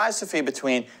distinction in philosophy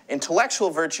between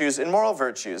intellectual virtues and moral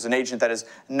virtues. An agent that is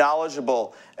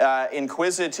knowledgeable,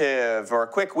 inquisitive, or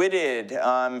quick-witted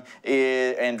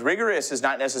and rigorous is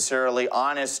not necessarily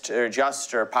honest or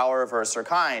just or power-averse or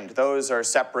kind. Those are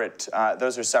separate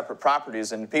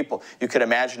properties in people. You could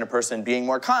imagine a person being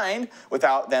more kind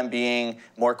without them being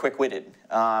more quick-witted.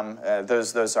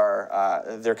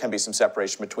 There can be some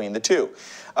separation between the two.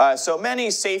 So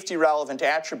many safety-relevant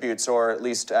attributes, or at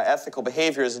least ethical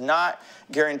behavior, is not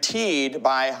guaranteed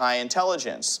by high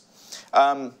intelligence.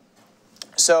 I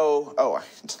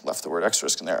left the word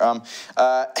X-risk in there.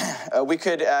 We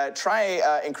could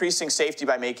try increasing safety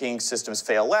by making systems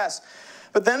fail less.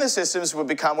 But then the systems would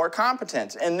become more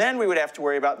competent, and then we would have to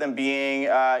worry about them being,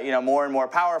 more and more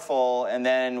powerful, and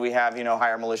then we have,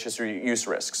 higher malicious use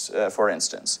risks, for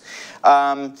instance.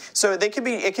 So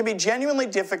it can be genuinely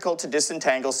difficult to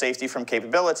disentangle safety from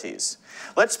capabilities.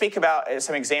 Let's speak about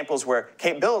some examples where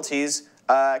capabilities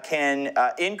can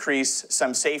increase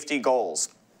some safety goals.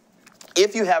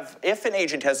 If an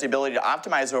agent has the ability to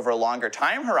optimize over a longer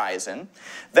time horizon,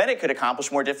 then it could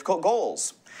accomplish more difficult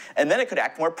goals. And then it could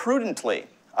act more prudently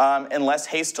and less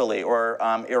hastily or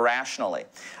irrationally,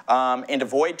 and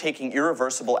avoid taking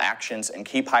irreversible actions and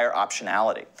keep higher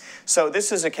optionality. So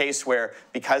this is a case where,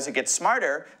 because it gets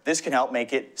smarter, this can help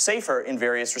make it safer in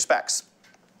various respects.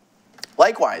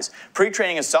 Likewise,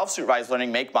 pre-training and self-supervised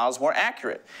learning make models more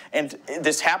accurate. And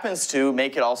this happens to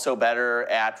make it also better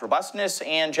at robustness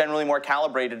and generally more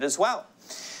calibrated as well.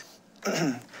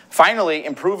 Finally,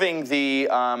 improving the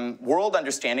world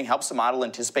understanding helps the model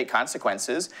anticipate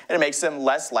consequences, and it makes them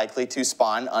less likely to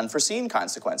spawn unforeseen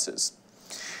consequences.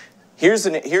 Here's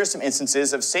some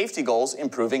instances of safety goals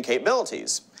improving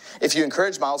capabilities. If you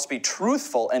encourage models to be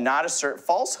truthful and not assert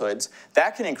falsehoods,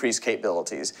 that can increase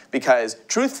capabilities, because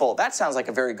truthful, that sounds like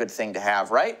a very good thing to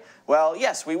have, right? Well,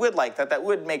 yes, we would like that. That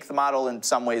would make the model in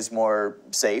some ways more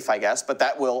safe, I guess, but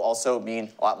that will also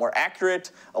mean a lot more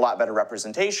accurate, a lot better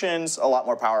representations, a lot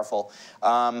more powerful,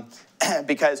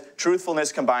 because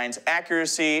truthfulness combines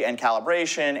accuracy and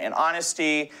calibration and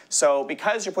honesty. So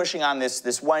because you're pushing on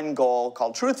this one goal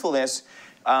called truthfulness,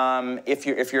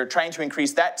 if you're trying to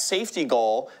increase that safety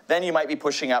goal, then you might be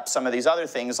pushing up some of these other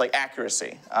things like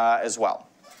accuracy as well.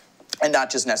 And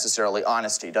not just necessarily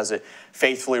honesty. Does it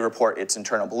faithfully report its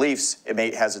internal beliefs?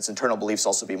 It has its internal beliefs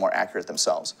also be more accurate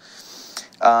themselves.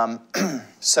 Another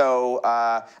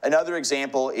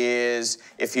example is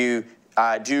if you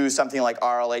do something like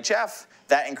RLHF,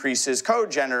 that increases code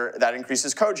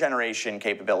generation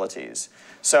capabilities.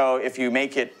 So if you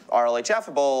make it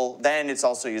RLHFable, then it's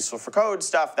also useful for code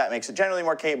stuff. That makes it generally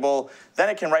more capable. Then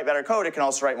it can write better code. It can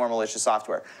also write more malicious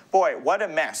software. Boy, what a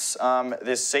mess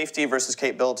this safety versus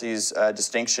capabilities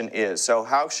distinction is. So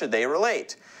how should they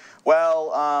relate?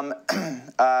 Well,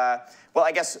 well,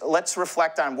 I guess let's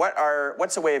reflect on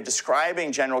what's a way of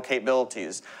describing general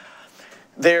capabilities.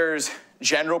 There's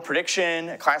general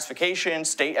prediction, classification,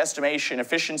 state estimation,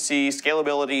 efficiency,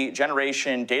 scalability,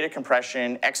 generation, data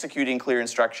compression, executing clear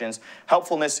instructions,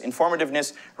 helpfulness,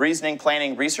 informativeness, reasoning,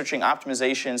 planning, researching,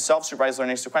 optimization, self-supervised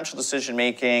learning, sequential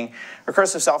decision-making,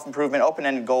 recursive self-improvement,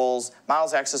 open-ended goals,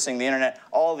 models accessing the internet.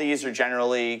 All these are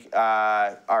generally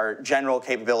general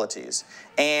capabilities.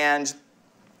 And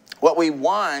what we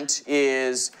want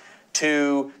is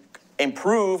to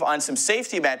improve on some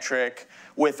safety metric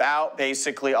without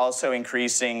basically also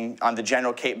increasing on the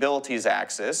general capabilities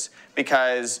axis,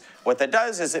 because what that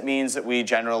does is it means that we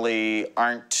generally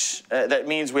aren't, that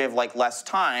means we have like less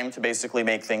time to basically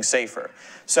make things safer.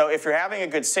 So if you're having a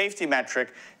good safety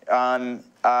metric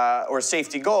or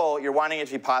safety goal, you're wanting it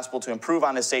to be possible to improve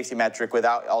on the safety metric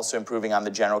without also improving on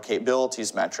the general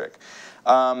capabilities metric.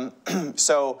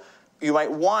 So you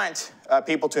might want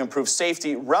people to improve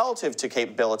safety relative to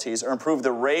capabilities or improve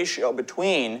the ratio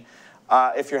between.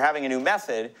 If you're having a new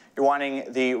method, you're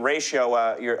wanting the ratio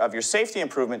of your safety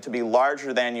improvement to be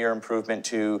larger than your improvement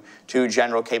to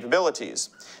general capabilities.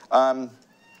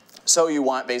 So you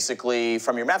want basically,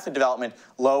 from your method development,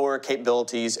 lower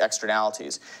capabilities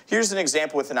externalities. Here's an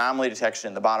example with anomaly detection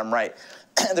in the bottom right.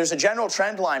 There's a general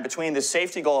trend line between the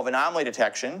safety goal of anomaly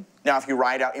detection. Now, if you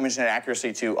write out ImageNet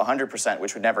accuracy to 100%,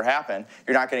 which would never happen,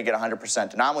 you're not going to get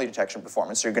 100% anomaly detection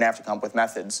performance, so you're going to have to come up with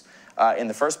methods in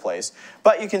the first place.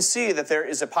 But you can see that there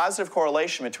is a positive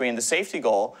correlation between the safety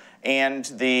goal and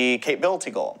the capability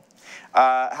goal.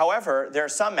 However, there are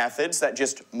some methods that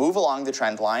just move along the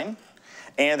trend line,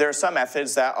 and there are some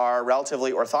methods that are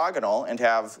relatively orthogonal and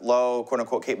have low,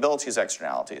 quote-unquote, capabilities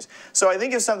externalities. So I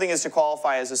think if something is to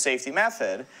qualify as a safety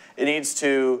method, it needs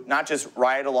to not just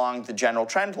ride along the general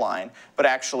trend line, but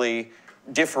actually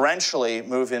differentially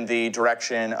move in the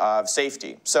direction of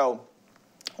safety. So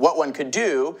what one could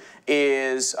do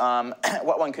is,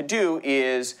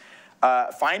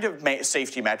 find a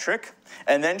safety metric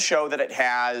and then show that it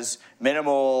has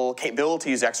minimal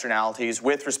capabilities externalities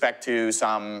with respect to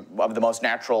some of the most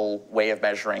natural way of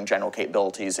measuring general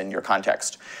capabilities in your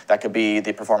context. That could be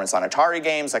the performance on Atari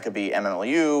games, that could be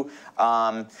MMLU.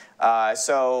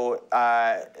 So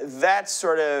that's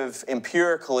sort of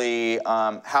empirically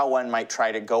how one might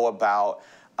try to go about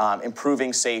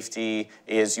improving safety.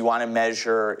 Is you want to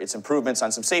measure its improvements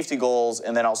on some safety goals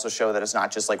and then also show that it's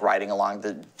not just like riding along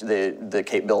the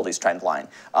capabilities trend line,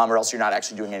 or else you're not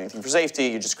actually doing anything for safety,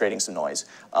 you're just creating some noise.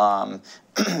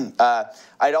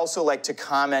 I'd also like to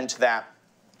comment that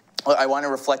I want to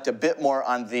reflect a bit more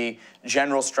on the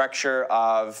general structure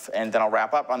of, and then I'll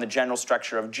wrap up, on the general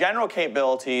structure of general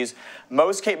capabilities.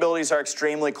 Most capabilities are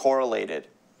extremely correlated.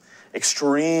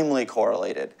 Extremely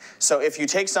correlated. So if you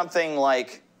take something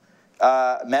like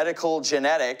medical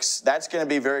genetics, that's going to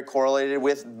be very correlated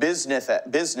with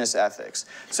business ethics.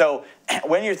 So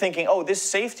when you're thinking, oh, this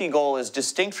safety goal is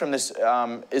distinct from this,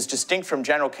 is distinct from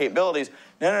general capabilities,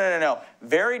 no.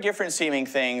 Very different seeming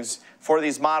things for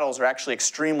these models are actually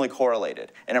extremely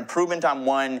correlated. An improvement on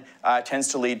one tends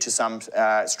to lead to some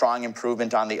strong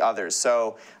improvement on the others.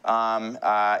 So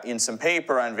in some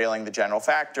paper unveiling the general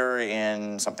factor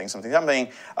in something,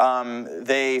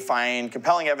 they find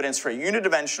compelling evidence for a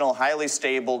unidimensional, highly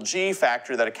stable G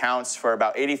factor that accounts for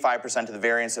about 85% of the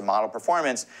variance in model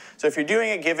performance. So if you're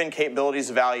doing a given capabilities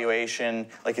evaluation,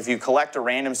 like if you collect a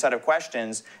random set of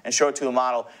questions and show it to a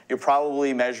model, you're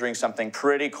probably measuring something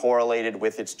pretty correlated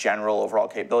with its general overall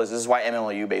capabilities. This is why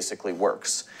MMLU basically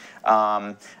works.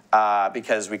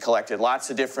 Because we collected lots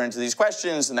of different of these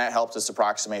questions, and that helped us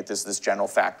approximate this general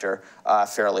factor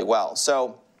fairly well.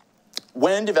 So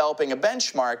when developing a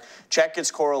benchmark, check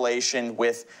its correlation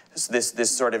with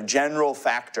this sort of general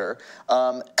factor.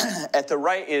 At the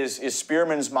right is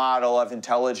Spearman's model of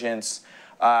intelligence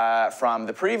from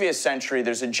the previous century.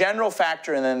 There's a general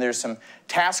factor, and then there's some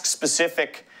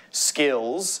task-specific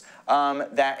skills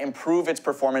that improve its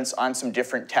performance on some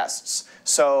different tests.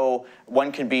 So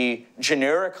one can be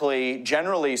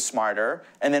generally smarter,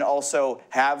 and then also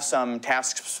have some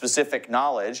task-specific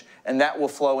knowledge, and that will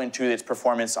flow into its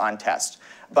performance on test.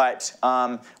 But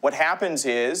what happens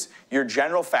is your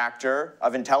general factor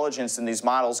of intelligence in these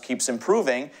models keeps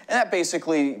improving, and that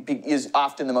basically is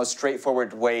often the most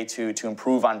straightforward way to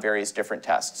improve on various different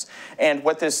tests. And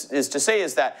what this is to say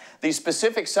is that these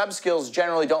specific subskills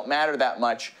generally don't matter that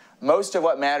much. Most of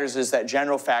what matters is that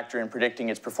general factor in predicting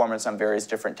its performance on various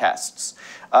different tests.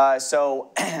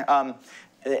 An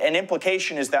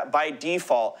implication is that by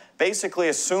default, basically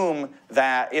assume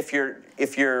that if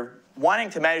you're wanting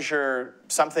to measure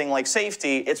something like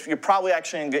safety, you're probably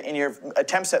actually, in your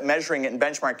attempts at measuring it and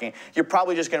benchmarking, you're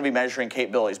probably just going to be measuring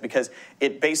capabilities, because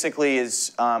it basically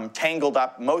is tangled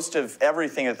up. Most of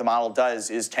everything that the model does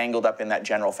is tangled up in that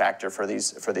general factor for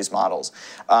these models,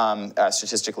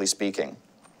 statistically speaking.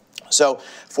 So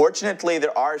fortunately,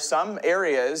 there are some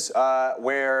areas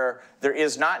where there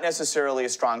is not necessarily a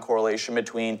strong correlation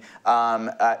between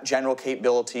general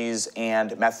capabilities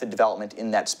and method development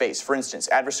in that space. For instance,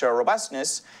 adversarial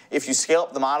robustness, if you scale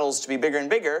up the models to be bigger and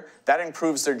bigger, that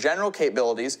improves their general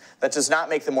capabilities. That does not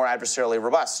make them more adversarially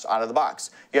robust out of the box.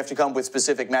 You have to come up with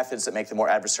specific methods that make them more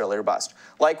adversarially robust.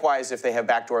 Likewise, if they have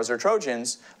backdoors or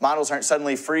Trojans, models aren't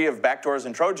suddenly free of backdoors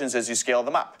and Trojans as you scale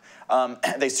them up.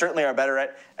 They certainly are better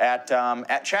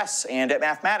at chess and at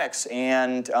mathematics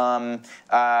and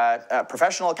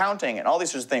professional accounting and all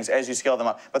these sorts of things as you scale them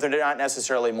up, but they're not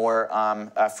necessarily more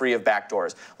free of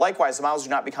backdoors. Likewise, the models do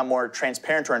not become more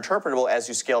transparent or interpretable as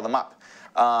you scale them up.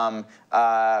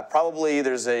 Probably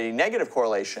there's a negative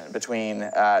correlation between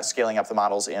scaling up the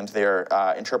models and their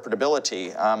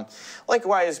interpretability.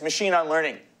 Likewise, machine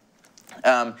learning.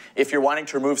 If you're wanting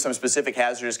to remove some specific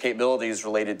hazardous capabilities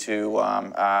related to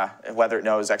whether it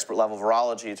knows expert level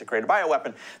virology to create a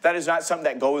bioweapon, that is not something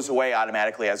that goes away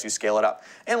automatically as you scale it up.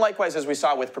 And likewise, as we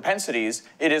saw with propensities,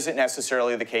 it isn't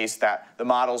necessarily the case that the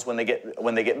models, when they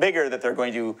get bigger, that they're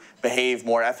going to behave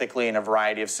more ethically in a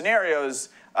variety of scenarios.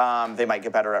 They might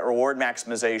get better at reward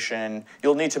maximization.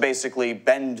 You'll need to basically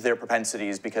bend their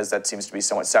propensities, because that seems to be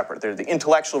somewhat separate. They're the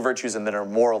intellectual virtues and then are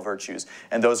moral virtues,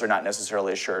 and those are not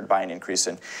necessarily assured by an increase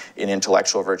in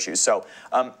intellectual virtues. So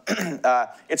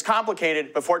it's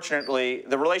complicated, but fortunately,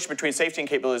 the relation between safety and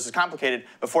capabilities is complicated,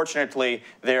 but fortunately,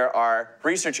 there are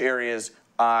research areas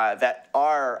that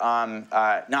are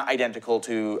not identical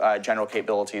to general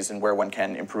capabilities, and where one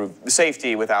can improve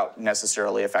safety without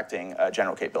necessarily affecting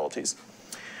general capabilities.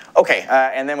 Okay,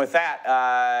 and then with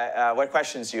that, what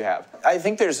questions do you have? I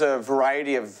think there's a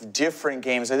variety of different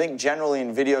games. I think generally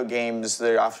in video games,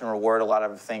 they often reward a lot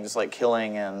of things like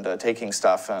killing and taking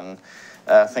stuff and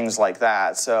things like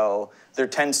that. So there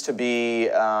tends to be,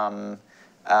 I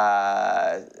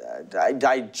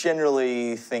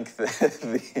generally think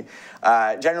that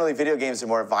generally video games are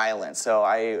more violent. So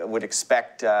I would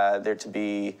expect there to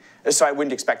be, so I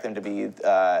wouldn't expect them to be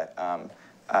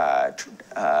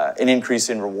an increase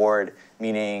in reward,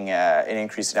 meaning an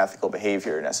increase in ethical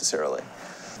behavior necessarily.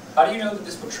 How do you know that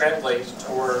this will translate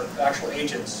to where actual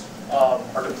agents are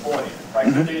deployed, right?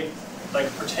 Mm-hmm. Could they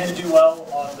pretend to do well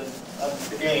on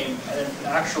the game, and then an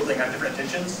actual thing have different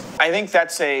intentions? I think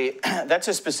that's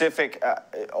a specific.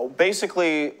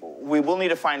 Basically, we will need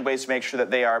to find ways to make sure that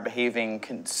they are behaving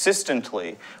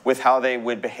consistently with how they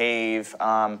would behave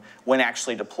when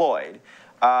actually deployed.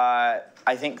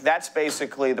 I think that's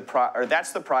basically the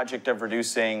project of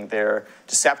reducing their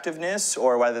deceptiveness,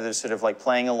 or whether they're sort of like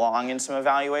playing along in some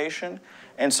evaluation.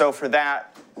 And so for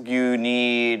that, you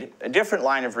need a different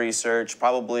line of research,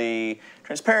 probably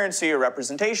transparency or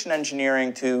representation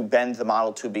engineering, to bend the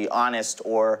model to be honest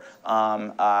or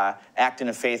act in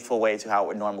a faithful way to how it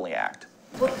would normally act.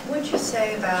 What would you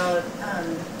say about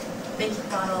making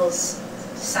models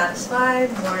satisfied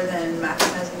more than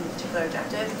maximizing a particular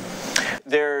objective?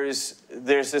 There's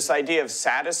this idea of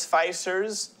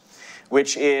satisficers,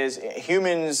 which is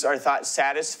humans are thought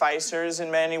satisficers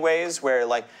in many ways, where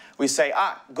we say,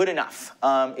 good enough.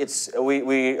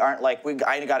 We aren't like,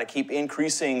 I got to keep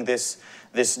increasing this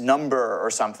number or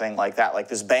something like that, like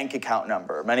this bank account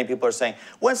number. Many people are saying,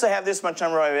 once I have this much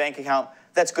number on my bank account,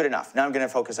 that's good enough. Now I'm going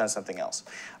to focus on something else.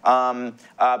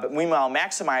 But meanwhile,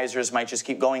 maximizers might just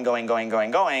keep going.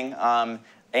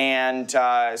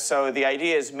 So the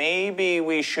idea is maybe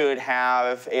we should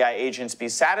have AI agents be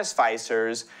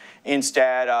satisficers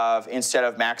instead of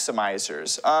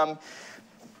maximizers.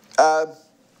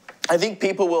 I think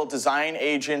people will design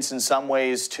agents in some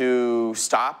ways to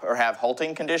stop or have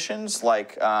halting conditions,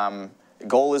 like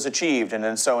goal is achieved. And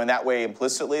then so in that way,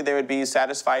 implicitly, there would be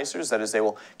satisficers. That is, they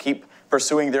will keep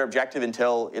pursuing their objective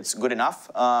until it's good enough,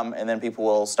 and then people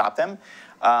will stop them.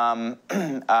 So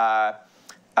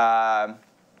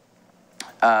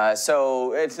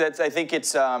I think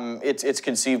it's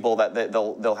conceivable that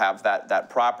they'll have that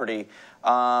property. There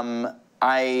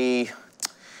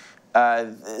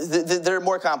are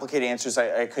more complicated answers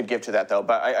I could give to that, though.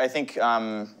 But I think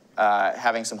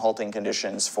having some halting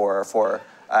conditions for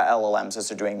LLMs as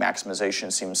they're doing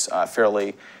maximization seems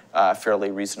fairly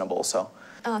reasonable. So.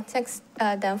 Thanks,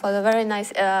 Dan, for the very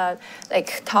nice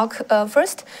talk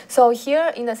first. So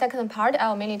here in the second part,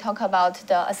 I'll mainly talk about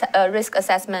the risk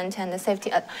assessment and the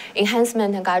safety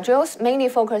enhancement and guardrails, mainly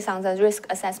focus on the risk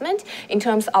assessment in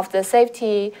terms of the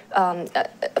safety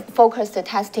focused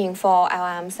testing for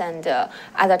LLMs and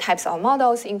other types of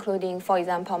models, including, for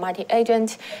example,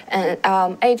 multi-agent and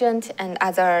agent and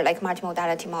other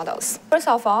multimodality models. First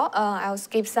of all, I'll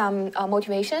skip some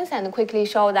motivations and quickly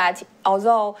show that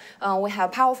although we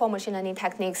have powerful machine learning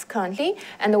techniques currently,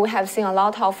 and we have seen a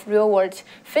lot of real-world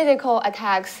physical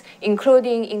attacks,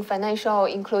 including in financial,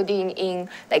 including in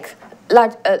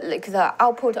the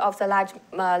output of the large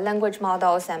language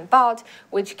models and bot,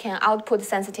 which can output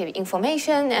sensitive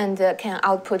information and can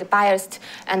output biased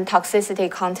and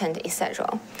toxicity content,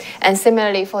 etc. And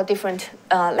similarly for different,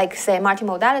 say,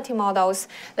 multimodality models,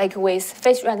 like with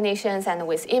face recognitions and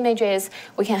with images,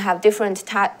 we can have different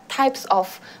types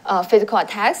of physical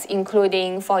attacks,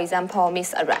 including, for example,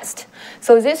 misarrest.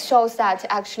 So this shows that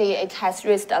actually it has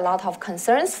raised a lot of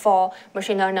concerns for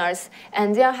machine learners,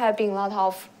 and there have been a lot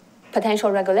of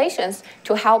potential regulations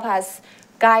to help us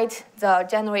guide the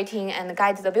generating and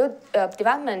guide the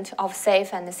development of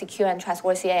safe and secure and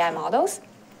trustworthy AI models.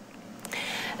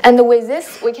 And with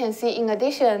this, we can see, in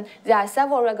addition, there are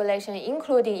several regulations,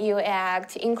 including EU AI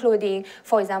Act, including,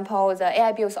 for example, the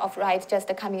AI Bills of Rights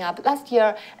just coming up last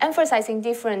year, emphasizing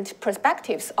different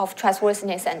perspectives of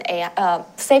trustworthiness and AI,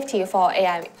 safety for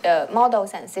AI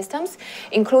models and systems,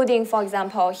 including, for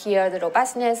example, here, the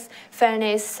robustness,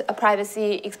 fairness,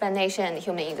 privacy, explanation, and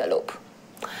human in the loop.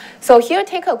 So here,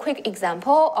 take a quick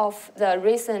example of the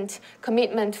recent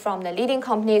commitment from the leading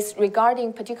companies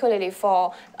regarding particularly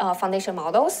for foundation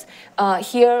models.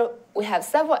 Here, we have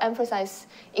several emphases,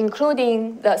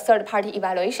 including the third-party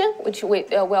evaluation, which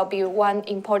will be one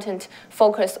important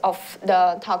focus of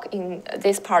the talk in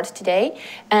this part today,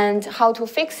 and how to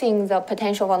fixing the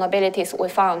potential vulnerabilities we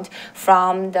found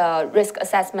from the risk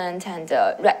assessment and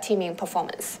red teaming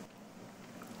performance.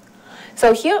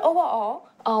 So here, overall,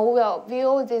 we will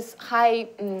view this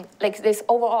this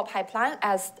overall pipeline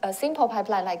as a simple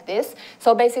pipeline like this.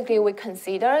 So basically, we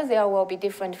consider there will be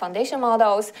different foundation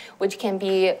models which can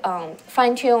be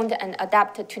fine-tuned and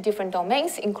adapted to different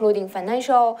domains, including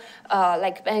financial,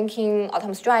 like banking,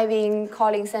 autonomous driving,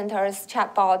 calling centers,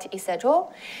 chatbot, etc.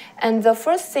 And the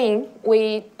first thing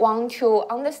we want to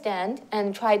understand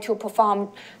and try to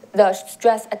perform the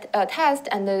stress test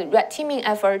and the red teaming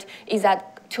effort is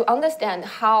that to understand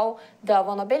how the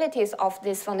vulnerabilities of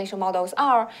these foundation models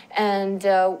are and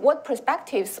what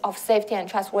perspectives of safety and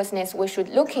trustworthiness we should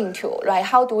look into, right?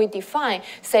 How do we define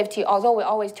safety? Although we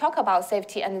always talk about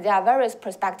safety, and there are various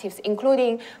perspectives,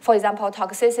 including, for example,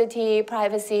 toxicity,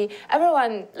 privacy.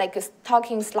 Everyone is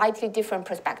talking slightly different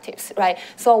perspectives, right?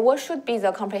 So what should be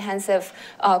the comprehensive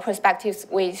perspectives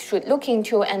we should look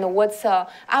into, and what's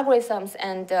algorithms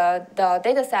and the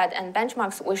data set and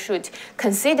benchmarks we should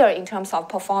consider in terms of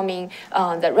performing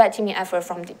the red teaming effort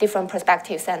from different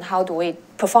perspectives, and how do we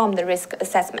perform the risk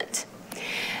assessment.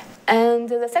 And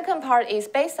the second part is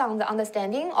based on the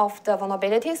understanding of the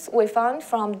vulnerabilities we found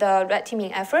from the red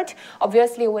teaming effort.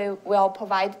 Obviously, we will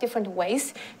provide different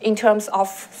ways in terms of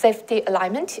safety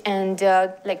alignment and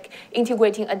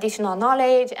integrating additional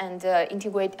knowledge and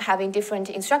having different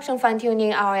instruction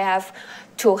fine-tuning RAF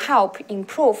to help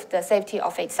improve the safety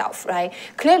of itself, right?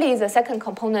 Clearly, the second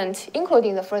component,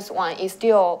 including the first one, is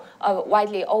still a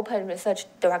widely open research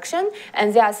direction,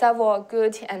 and there are several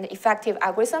good and effective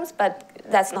algorithms, but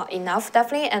that's not enough,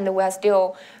 definitely, and we're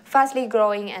still fastly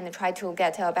growing and try to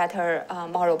get better,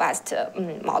 more robust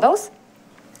models.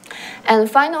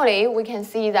 And finally, we can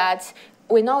see that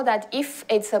we know that if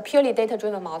it's a purely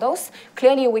data-driven models,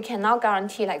 clearly we cannot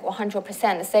guarantee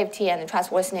 100% safety and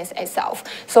trustworthiness itself.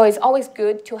 So it's always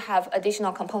good to have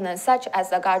additional components such as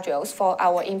the guardrails for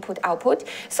our input-output.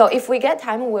 So if we get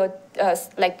time, we'll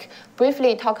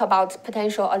briefly talk about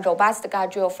potential a robust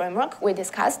guardrail framework we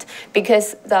discussed,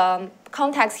 because the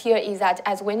context here is that,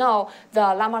 as we know, the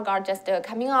Llama guard just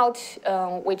coming out,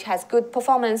 which has good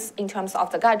performance in terms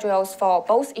of the guardrails for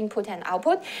both input and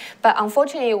output. But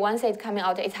unfortunately, once it's coming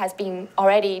out, it has been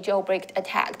already jailbreak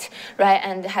attacked, right?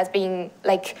 And has been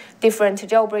like different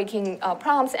jailbreaking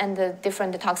prompts and the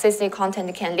different toxicity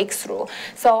content can leak through.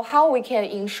 So how we can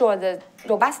ensure the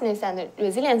robustness and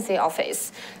resiliency of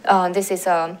it? This is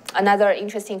another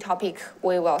interesting topic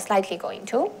we will slightly go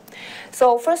into.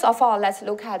 So first of all, let's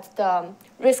look at the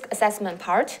risk assessment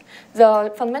part.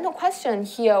 The fundamental question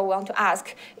here we want to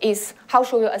ask is how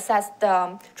should you assess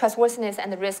the trustworthiness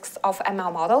and the risks of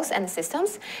ML models and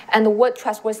systems, and what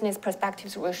trustworthiness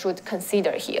perspectives we should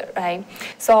consider here, right?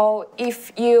 So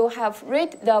if you have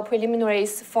read the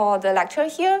preliminaries for the lecture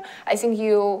here, I think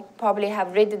you probably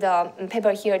have read the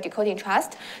paper here, Decoding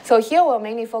Trust. So here we'll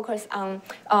mainly focus on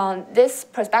this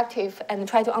perspective and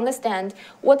try to understand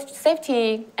what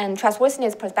safety and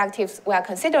trustworthiness perspectives we are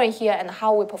considering here and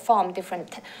how we perform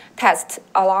different tests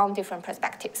along different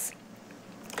perspectives.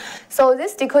 So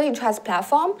this Decoding Trust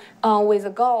platform, with the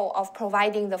goal of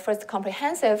providing the first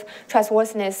comprehensive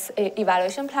trustworthiness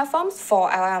evaluation platforms for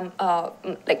LLM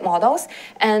like models,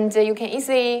 and you can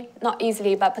easily, not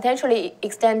easily, but potentially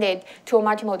extend it to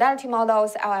multimodality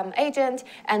models, LLM agent,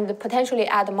 and potentially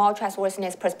add more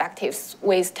trustworthiness perspectives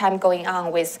with time going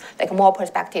on, with like more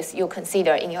perspectives you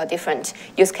consider in your different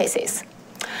use cases.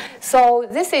 So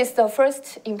this is the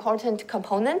first important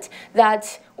component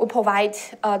that will provide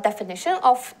a definition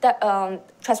of the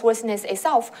trustworthiness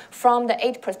itself from the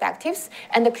 8 perspectives.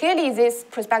 And clearly this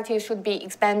perspective should be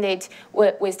expanded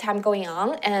with time going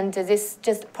on. And this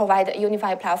just provides a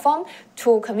unified platform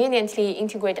to conveniently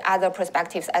integrate other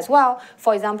perspectives as well.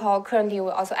 For example, currently we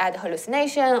also add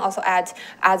hallucination, also add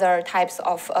other types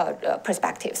of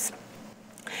perspectives.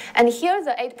 And here,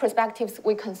 the 8 perspectives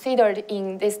we considered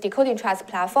in this Decoding Trust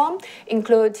platform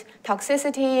include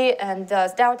toxicity and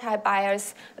stereotype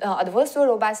bias, adversarial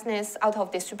robustness,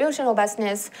 out-of-distribution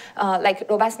robustness, like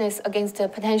robustness against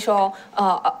potential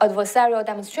adversarial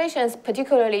demonstrations,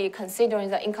 particularly considering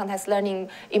the in-context learning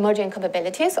emerging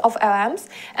capabilities of LLMs,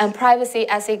 and privacy,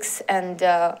 ethics, and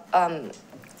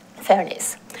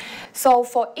fairness. So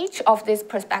for each of these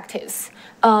perspectives,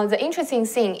 the interesting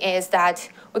thing is that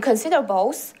we consider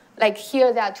both. Like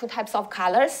here, there are 2 types of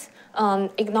colors.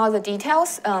 Ignore the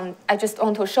details. I just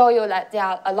want to show you that there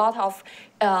are a lot of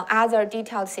other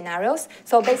detailed scenarios.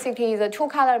 So basically, the 2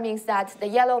 color means that the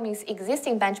yellow means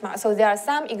existing benchmark. So there are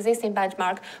some existing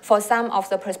benchmark for some of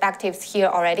the perspectives here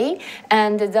already.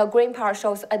 And the green part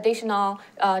shows additional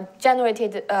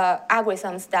generated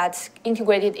algorithms that's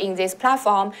integrated in this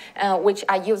platform, which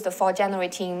are used for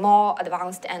generating more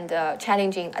advanced and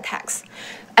challenging attacks.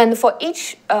 And for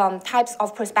each types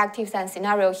of perspectives and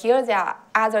scenario here, there are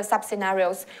other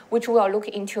sub-scenarios which we'll look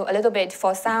into a little bit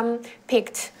for some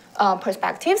picked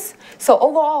perspectives. So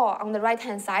overall, on the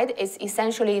right-hand side is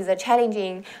essentially the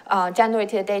challenging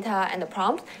generated data and the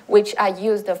prompt, which are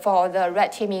used for the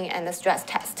red teaming and the stress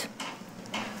test.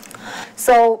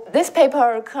 So this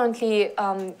paper currently,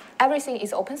 everything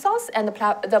is open source, and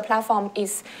the platform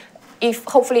is, if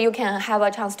hopefully you can have a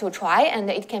chance to try, and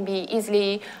it can be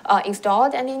easily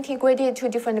installed and integrated to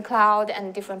different cloud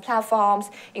and different platforms,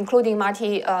 including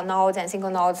multi-nodes and single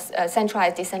nodes,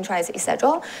 centralized, decentralized,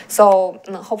 etc. So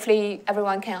hopefully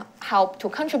everyone can help to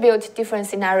contribute different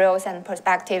scenarios and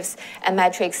perspectives and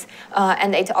metrics.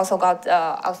 And it also got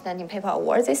Outstanding Paper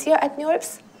Award this year at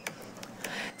NeurIPS.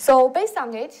 So based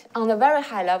on it, on the very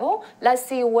high level, let's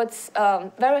see what's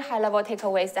very high level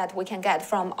takeaways that we can get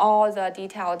from all the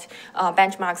detailed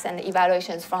benchmarks and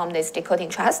evaluations from this Decoding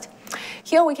Trust.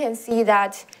 Here we can see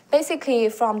that basically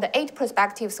from the 8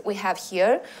 perspectives we have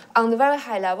here, on the very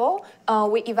high level,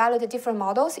 we evaluated different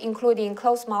models, including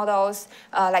closed models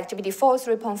like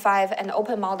GPT-4, 3.5, and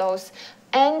open models.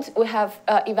 And we have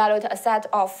evaluated a set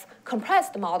of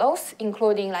compressed models,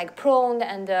 including like pruned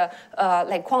and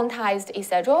like quantized,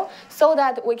 etc., so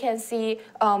that we can see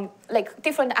like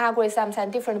different algorithms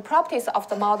and different properties of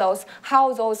the models,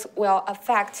 how those will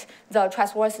affect the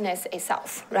trustworthiness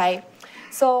itself, right?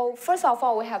 So first of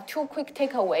all, we have 2 quick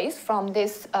takeaways from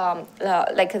this,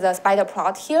 like the spider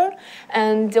plot here.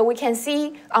 And we can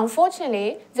see,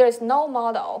 unfortunately, there is no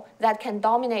model that can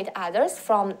dominate others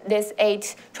from this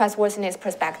 8 trustworthiness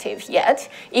perspective yet,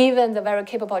 even the very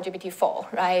capable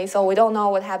GPT-4, right? So we don't know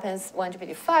what happens when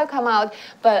GPT-5 come out,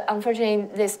 but unfortunately,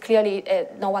 this clearly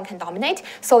no one can dominate.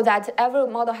 So that every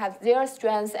model has their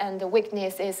strengths and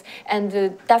weaknesses, and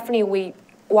definitely we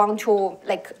want to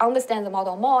like understand the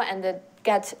model more and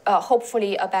get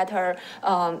hopefully a better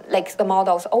like the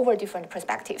models over different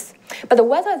perspectives. But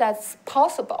whether that's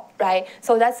possible, right?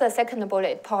 So that's the second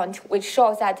bullet point, which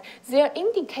shows that there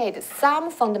indicate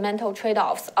some fundamental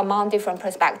trade-offs among different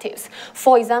perspectives.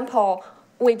 For example,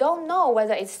 we don't know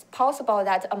whether it's possible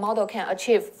that a model can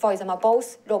achieve, for example,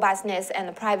 both robustness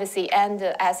and privacy and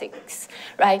ethics,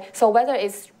 right? So whether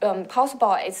it's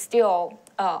possible, it's still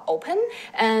open,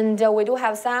 and we do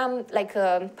have some like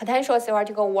potential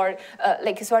theoretical work,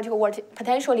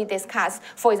 potentially discuss,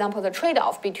 for example, the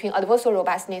trade-off between adversarial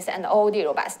robustness and OOD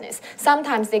robustness.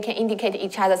 Sometimes they can indicate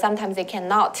each other, sometimes they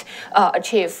cannot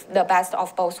achieve the best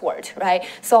of both worlds, right?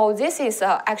 So this is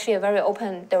actually a very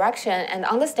open direction, and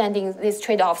understanding these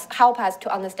trade-offs help us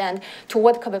to understand to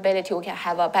what capability we can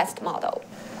have a best model.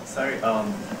 Sorry,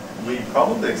 we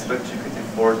probably expect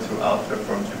GPT-4 to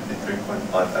outperform GPT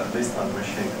 3.5, at least on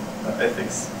machine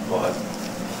ethics, but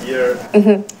here,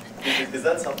 is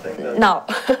that something that... No,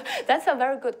 that's a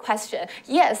very good question.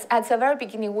 Yes, at the very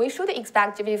beginning, we should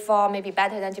expect GPT-4 maybe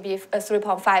better than GPT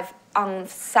 3.5 on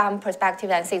some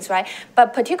perspective and things, right?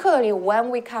 But particularly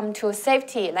when we come to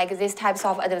safety, like these types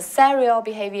of adversarial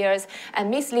behaviors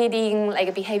and misleading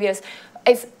like behaviors,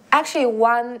 it's actually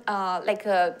one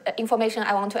information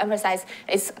I want to emphasize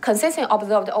is consistently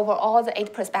observed over all the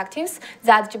 8 perspectives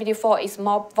that GPT-4 is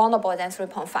more vulnerable than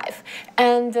 3.5.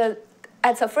 And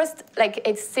at the first,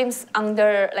 it seems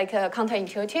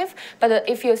counterintuitive, but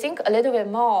if you think a little bit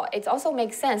more, it also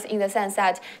makes sense in the sense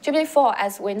that GPT-4,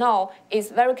 as we know,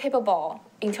 is very capable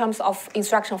in terms of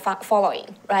instruction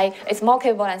following, right? It's more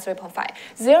capable than 3.5.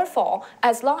 Therefore,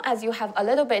 as long as you have a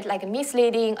little bit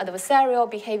misleading adversarial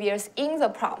behaviors in the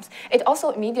prompts, it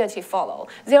also immediately follows.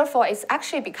 Therefore, it's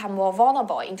actually become more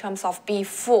vulnerable in terms of be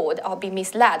fooled or be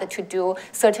misled to do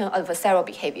certain adversarial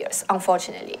behaviors,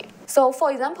 unfortunately. So for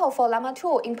example, for Llama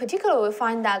 2, in particular, we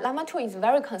find that Llama 2 is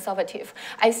very conservative.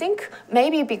 I think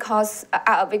maybe because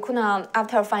we couldn't,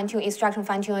 after fine-tune instruction,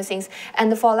 fine-tune things,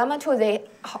 and for Llama 2, they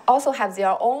also have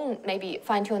their own maybe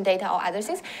fine-tuned data or other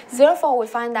things. Therefore, we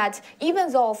find that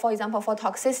even though, for example, for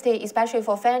toxicity, especially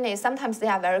for fairness, sometimes they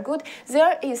are very good,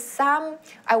 there is some,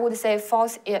 I would say,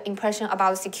 false impression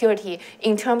about security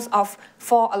in terms of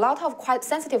for a lot of quite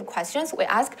sensitive questions we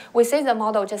ask, we say the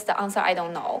model just the answer, I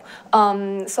don't know.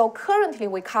 So currently,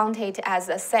 we count it as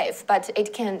a safe, but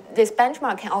it can, this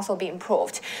benchmark can also be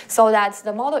improved so that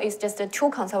the model is just too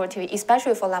conservative,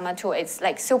 especially for Llama 2, it's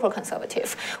super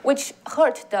conservative, which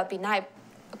hurt the benign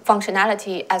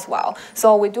functionality as well.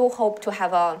 So we do hope to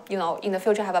have a, in the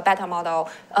future, have a better model,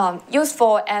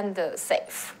 useful and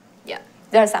safe. Yeah,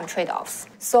 there are some trade-offs.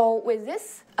 So with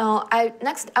this,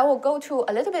 next, I will go to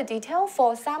a little bit of detail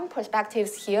for some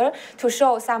perspectives here to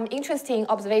show some interesting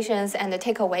observations and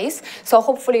takeaways. So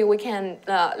hopefully we can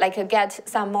get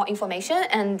some more information.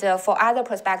 And for other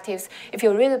perspectives, if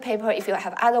you read the paper, if you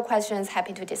have other questions,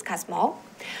 happy to discuss more.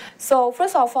 So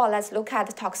first of all, let's look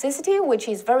at toxicity, which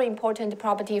is very important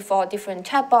property for different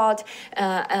chatbot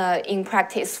in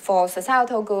practice for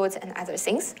societal goods and other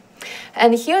things.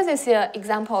 And here's this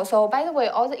example. So by the way,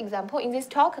 all the example in this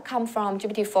talk come from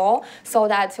GPT-4 so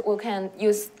that we can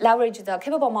leverage the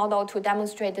capable model to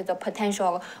demonstrate the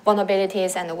potential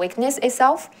vulnerabilities and the weakness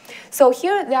itself. So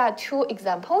here there are 2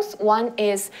 examples. One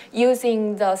is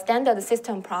using the standard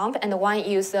system prompt and one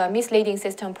is the misleading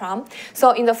system prompt.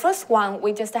 So in the first one,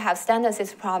 we just have standard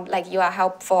system prompt like you are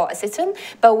helpful assistant,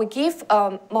 but we give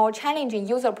a more challenging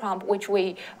user prompt which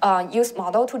we use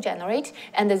model to generate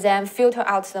and then filter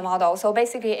out the model. So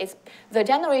basically, it's the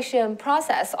generation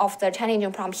process of the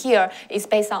challenging prompt here is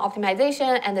based on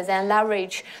optimization and then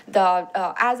leverage the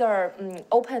other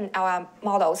open LM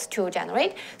models to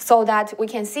generate so that we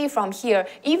can see from here,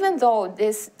 even though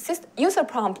this user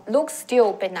prompt looks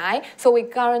still benign, so we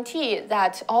guarantee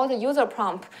that all the user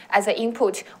prompt as an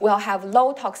input will have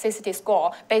low toxicity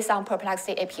score based on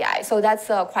Perplexity API. So that's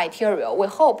a criteria. We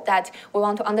hope that we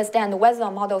want to understand whether the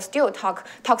model still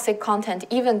toxic content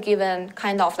even given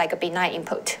kind of like a benign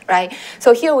input, right?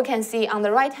 So here we can see on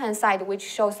the right-hand side, which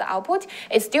shows the output,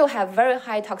 it still have very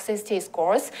high toxicity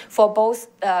scores for both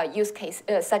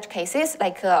such cases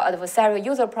like adversarial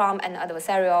user prompt and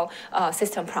adversarial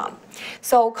system prompt.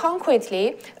 So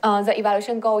concretely, the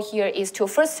evaluation goal here is to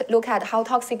first look at how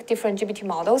toxic different GPT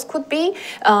models could be,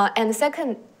 and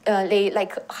second,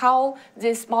 how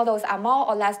these models are more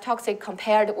or less toxic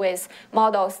compared with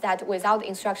models that without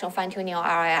instruction fine-tuning or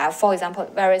RIF, for example,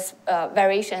 various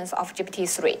variations of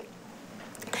GPT-3.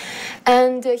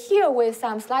 And here with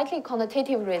some slightly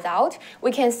quantitative result,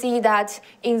 we can see that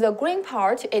in the green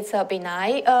part, it's a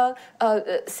benign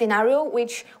scenario,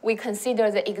 which we consider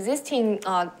the existing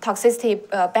toxicity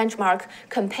benchmark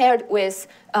compared with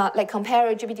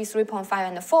compare GPT 3.5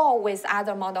 and 4 with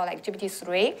other model like GPT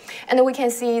 3. And we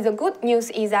can see the good news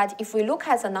is that if we look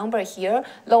at the number here,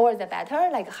 lower the better,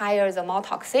 like higher the more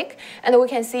toxic. And we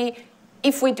can see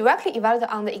if we directly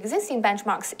evaluate on the existing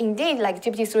benchmarks, indeed, like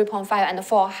GPT 3.5 and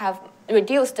 4 have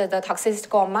reduced the toxicity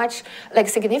score much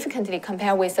significantly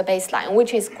compared with the baseline,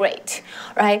 which is great,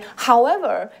 right?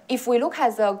 However, if we look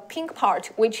at the pink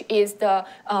part, which is the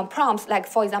prompts, like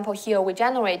for example here we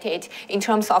generated in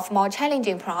terms of more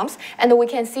challenging prompts, and we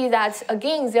can see that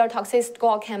again their toxicity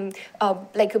score can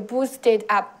boost it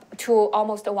up to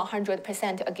almost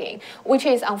 100% again, which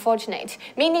is unfortunate,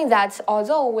 meaning that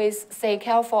although with, say,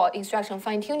 careful instruction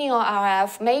fine-tuning or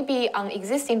RF, maybe on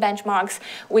existing benchmarks,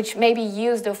 which may be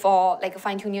used for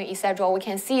fine-tuning, etc., we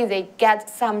can see they get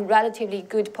some relatively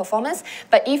good performance.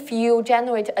 But if you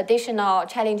generate additional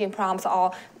challenging prompts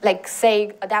or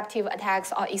say adaptive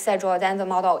attacks or etc., then the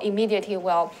model immediately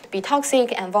will be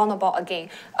toxic and vulnerable again,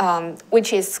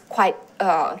 which is quite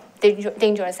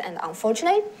dangerous and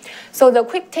unfortunate. So the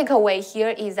quick takeaway here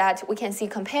is that we can see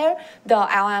compare the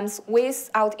LMs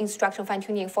without instruction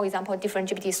fine-tuning, for example, different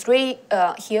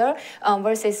GPT-3 here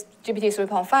versus GPT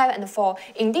 3.5 and 4.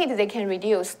 Indeed, they can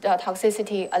reduce the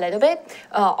toxicity a little bit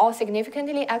or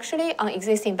significantly actually on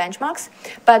existing benchmarks,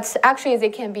 but actually they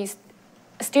can be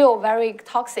still very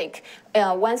toxic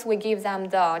once we give them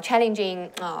the challenging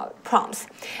prompts.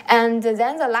 And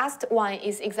then the last one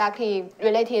is exactly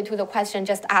related to the question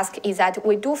just asked, is that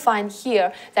we do find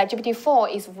here that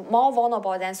GPT-4 is more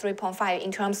vulnerable than 3.5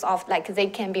 in terms of they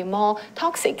can be more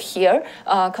toxic here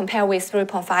compared with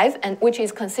 3.5, and which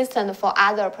is consistent for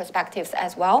other perspectives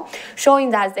as well,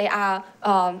 showing that they are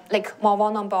more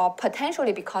vulnerable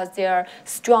potentially because their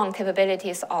strong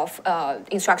capabilities of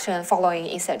instruction following,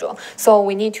 etc. So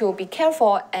we need to be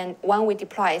careful and when we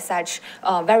deploy such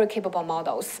very capable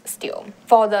models still.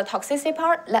 For the toxicity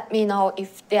part, let me know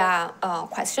if there are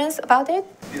questions about it.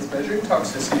 Is measuring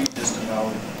toxicity just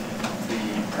about the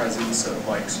presence of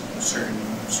certain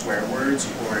swear words,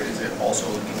 or is it also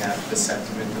looking at the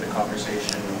sentiment of the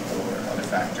conversation or other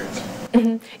factors?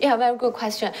 Mm-hmm. Yeah, very good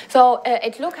question. So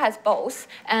it looks at both,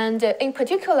 and in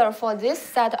particular for this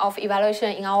set of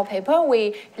evaluation in our paper,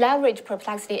 we leverage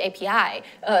Perplexity API,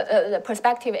 the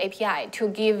Perspective API, to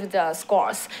give the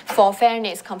scores for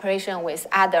fairness comparison with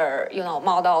other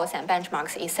models and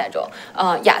benchmarks, etc.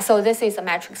 Yeah, so this is the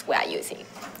metrics we are using.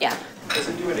 Yeah. Does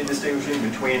it do any distinguishing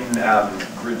between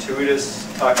gratuitous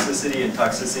toxicity and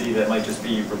toxicity that might just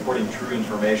be reporting true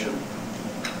information?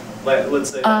 Let's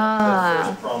say the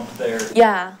first prompt there.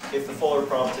 Yeah. If the fuller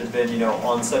prompt had been,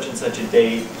 on such and such a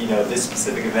date, this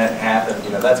specific event happened,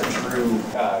 that's a true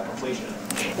completion.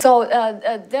 So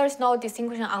there's no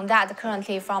distinction on that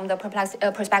currently from the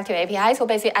Perspective API. So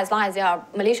basically, as long as there are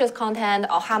malicious content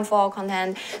or harmful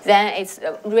content, then it's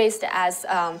raised as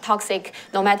toxic,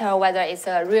 no matter whether it's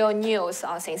real news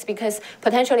or things. Because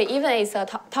potentially, even if it's a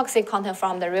toxic content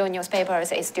from the real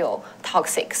newspapers, it's still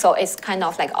toxic. So it's kind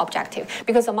of objective.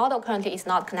 Because the model currently is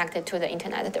not connected to the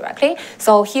internet directly.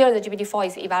 So here, the GPT-4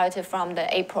 is evaluated from the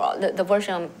April, the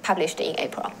version published in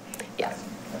April. Yeah.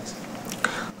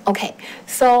 Okay,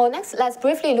 so next, let's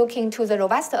briefly look into the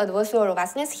robust adversarial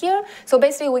robustness here. So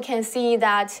basically, we can see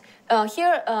that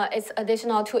here it's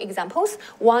additional two examples.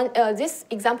 One, this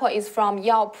example is from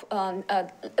Yelp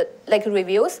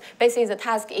reviews. Basically, the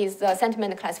task is the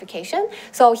sentiment classification.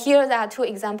 So here there are two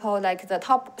examples. The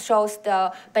top shows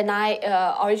the benign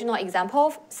original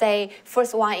example. Say,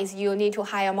 first one is you need to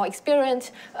hire more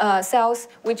experienced sales,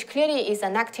 which clearly is a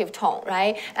negative tone,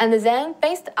 right? And then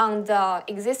based on the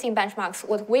existing benchmarks,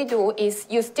 what we do is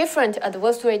use different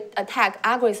adversary attack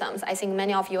algorithms. I think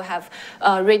many of you have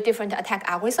read different attack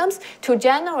algorithms to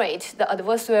generate the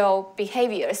adversarial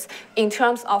behaviors in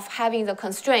terms of having the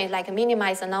constraint, like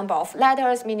minimize the number of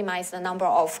letters, minimize the number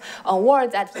of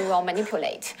words that you will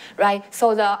manipulate, right?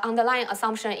 So the underlying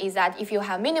assumption is that if you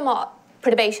have minimal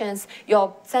perturbations,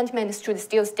 your sentiment should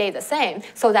still stay the same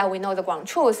so that we know the ground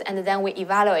truth, and then we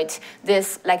evaluate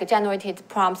this generated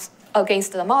prompts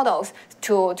against the models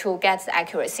to get the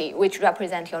accuracy, which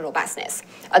represent your robustness,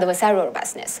 adversarial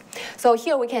robustness. So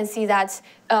here we can see that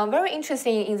very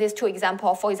interesting in these two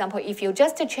examples. For example, if you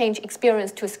just change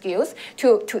experience to skills,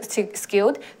 to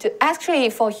skilled, to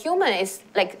actually for human is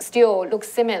still looks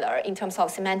similar in terms of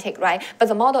semantic, right? But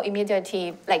the model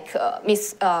immediately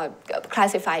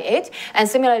misclassify it. And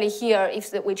similarly here,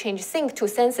 if we change sync to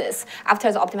census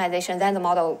after the optimization, then the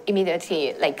model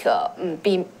immediately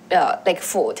be like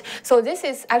food. So this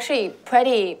is actually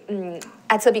pretty,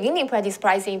 at the beginning, pretty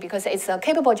surprising because it's a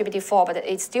capable GPT-4, but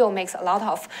it still makes a lot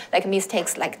of like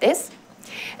mistakes like this.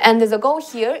 And the goal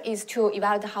here is to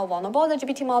evaluate how vulnerable the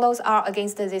GPT models are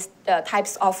against these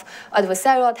types of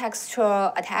adversarial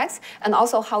textual attacks, and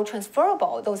also how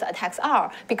transferable those attacks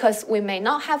are, because we may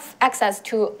not have access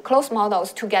to closed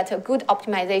models to get a good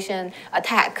optimization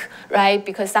attack, right?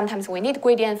 Because sometimes we need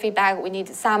gradient feedback, we need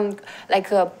some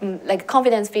like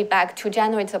confidence feedback to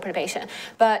generate the prediction.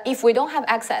 But if we don't have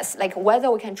access, like whether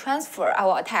we can transfer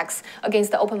our attacks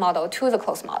against the open model to the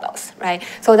closed models, right?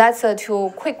 So that's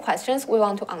two quick questions we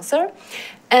want to answer.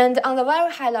 And on the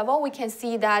very high level, we can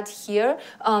see that here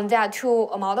there are two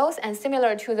models, and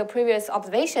similar to the previous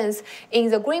observations,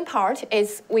 in the green part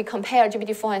is we compare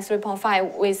GPT-4 and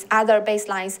 3.5 with other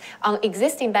baselines on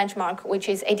existing benchmark, which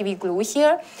is ADV glue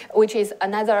here, which is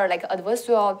another like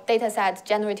adversarial data set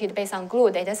generated based on glue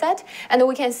data set. And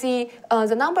we can see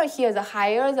the number here, the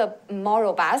higher, the more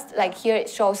robust. Like here it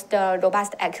shows the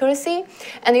robust accuracy.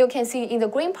 And you can see in the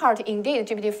green part, indeed,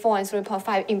 GPT-4 and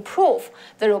 3.5 improve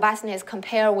the robustness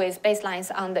compared with baselines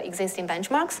on the existing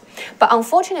benchmarks. But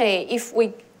unfortunately, if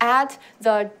we add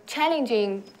the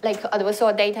challenging like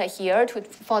adversarial data here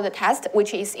for the test,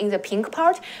 which is in the pink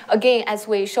part, again, as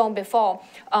we shown before,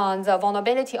 the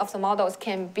vulnerability of the models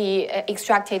can be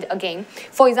extracted again.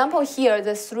 For example, here,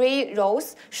 the 3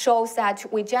 rows shows that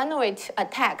we generate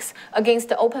attacks against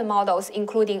the open models,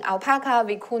 including alpaca,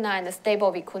 vicuna, and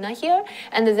stable vicuna here.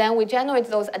 And then we generate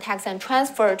those attacks and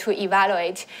transfer to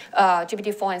evaluate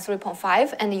GPT-4 and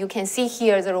 3.5. And you can see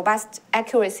here the robust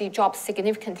accuracy drops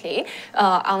significantly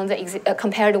on the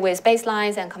compared with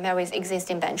baselines and compared with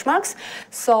existing benchmarks.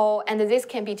 So, and this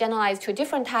can be generalized to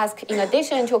different tasks in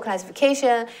addition to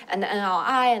classification and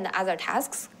NLI and other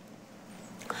tasks.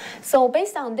 So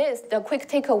based on this, the quick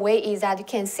takeaway is that you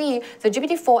can see the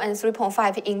GPT-4 and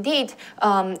 3.5 indeed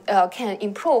can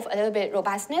improve a little bit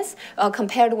robustness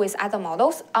compared with other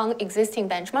models on existing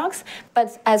benchmarks.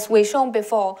 But as we shown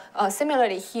before,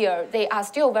 similarly here, they are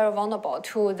still very vulnerable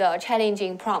to the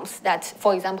challenging prompts that,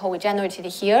 for example, we generated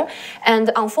here.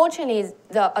 And unfortunately,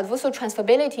 the adversarial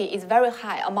transferability is very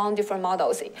high among different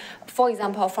models, for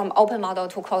example, from open model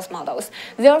to closed models.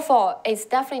 Therefore, it's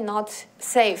definitely not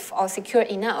safe or secure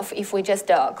enough if we just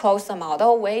close the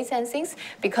model weights and things,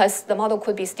 because the model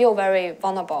could be still very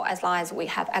vulnerable as long as we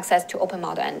have access to open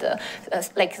model and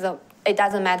it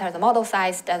doesn't matter the model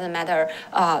size, doesn't matter,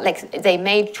 like they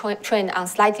may train on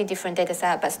slightly different data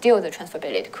set, but still the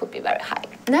transferability could be very high.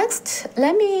 Next,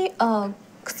 let me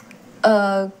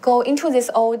go into this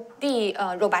OD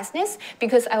robustness,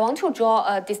 because I want to draw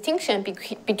a distinction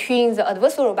between the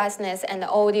adversarial robustness and the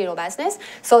OD robustness,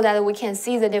 so that we can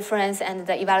see the difference and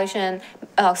the evaluation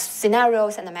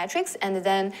scenarios and the metrics, and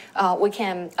then we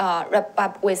can wrap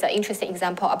up with an interesting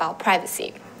example about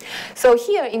privacy. So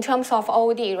here, in terms of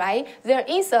OD, right, there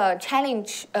is a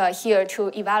challenge here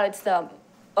to evaluate the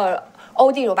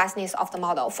OD robustness of the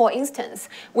model. For instance,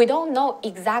 we don't know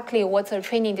exactly what's the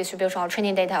training distribution or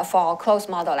training data for a closed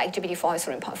model like GPT-4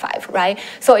 and 3.5, right?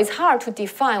 So it's hard to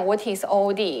define what is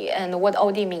OD and what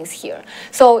OD means here.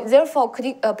 So therefore,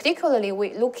 particularly,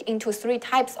 we look into 3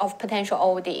 types of potential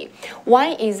OD.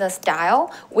 One is a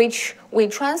style, which we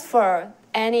transfer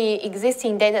any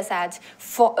existing data set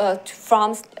from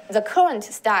the current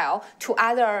style to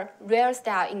other rare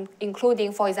style,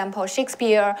 including, for example,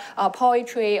 Shakespeare,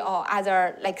 poetry, or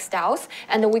other like styles.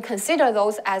 And we consider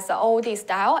those as the OD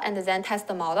style and then test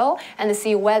the model and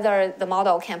see whether the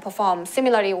model can perform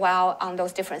similarly well on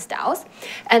those different styles.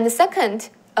 And the second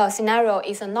scenario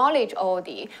is a knowledge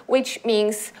OD, which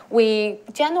means we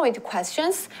generate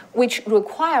questions which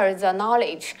require the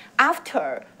knowledge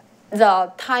after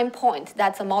the time point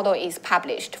that the model is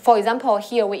published. For example,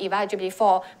 here we evaluate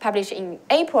GPT-4 published in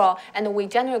April, and we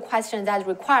generate questions that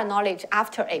require knowledge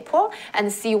after April and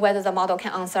see whether the model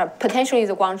can answer. Potentially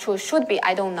the ground truth should be,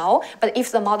 I don't know, but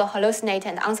if the model hallucinates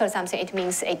and answers something, it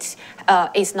means it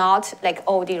is not like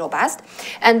OD robust.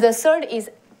 And the third is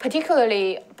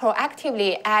particularly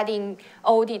proactively adding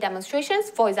OD demonstrations.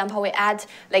 For example, we add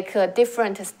like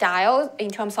different styles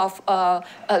in terms of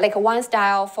like one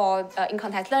style for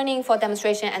in-context learning for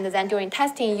demonstration, and then during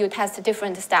testing, you test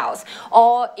different styles.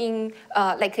 Or in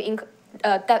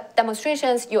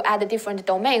demonstrations, you add a different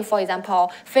domain, for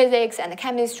example, physics and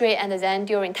chemistry, and then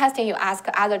during testing, you ask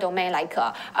other domain like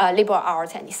liberal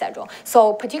arts and etc.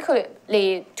 So particularly,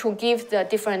 simply to give the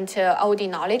different OD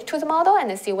knowledge to the model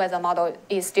and see whether the model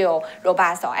is still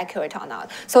robust or accurate or not.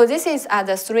 So this is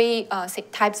the three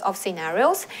types of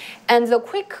scenarios. And the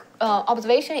quick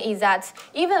observation is that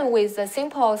even with the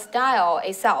simple style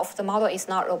itself, the model is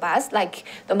not robust. Like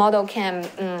the model can,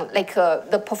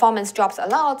 the performance drops a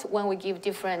lot when we give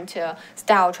different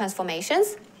style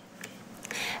transformations.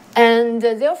 And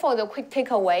therefore, the quick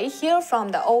takeaway here from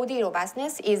the OD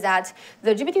robustness is that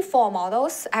the GPT-4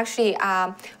 models actually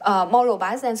are more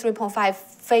robust than 3.5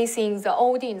 facing the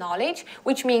OD knowledge,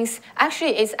 which means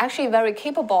actually it's actually very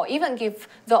capable. Even if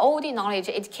the OD knowledge,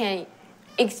 it can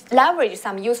leverage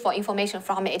some useful information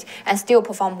from it and still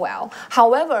perform well.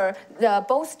 However,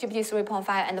 both GPT 3.5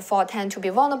 and 4 tend to be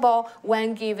vulnerable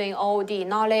when giving OD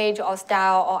knowledge or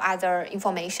style or other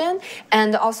information.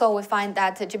 And also we find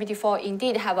that GPT-4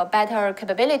 indeed have a better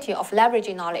capability of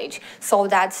leveraging knowledge, so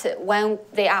that when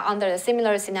they are under a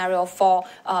similar scenario for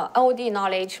OD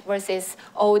knowledge versus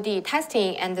OD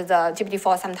testing, and the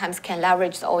GPT-4 sometimes can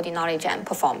leverage the OD knowledge and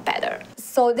perform better.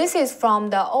 So this is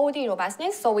from the OD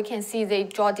robustness. So we can see they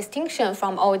draw distinction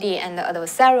from OD and the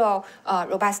adversarial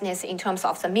robustness in terms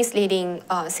of the misleading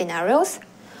scenarios.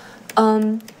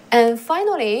 And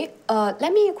finally,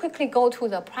 let me quickly go to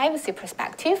the privacy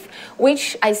perspective,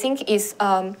 which I think is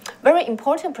very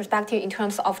important perspective in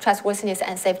terms of trustworthiness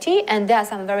and safety. And there are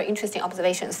some very interesting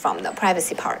observations from the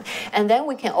privacy part. And then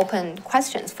we can open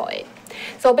questions for it.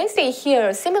 So basically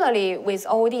here, similarly with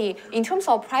OD, in terms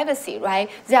of privacy, right,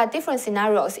 there are different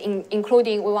scenarios,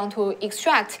 including we want to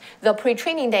extract the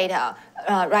pre-training data,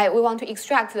 right? We want to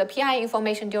extract the PI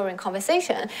information during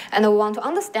conversation, and we want to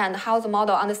understand how the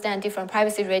model understands different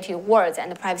privacy-related words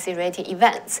and privacy-related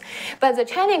events. But the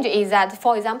challenge is that,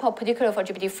 for example, particularly for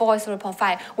GPT-4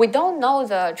 3.5, we don't know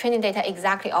the training data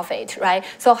exactly of it, right?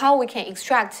 So how we can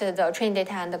extract the training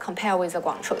data and compare with the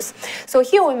ground truth. So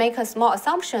here we make a small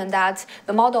assumption that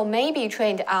the model may be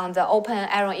trained on the open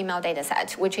Aaron email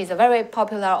dataset, which is a very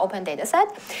popular open dataset.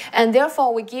 And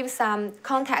therefore, we give some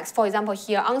context, for example,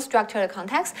 here, unstructured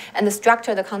context, and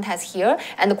structure the context here,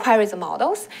 and query the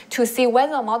models to see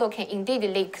whether the model can indeed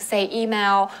leak, say,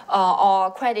 email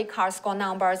or credit card score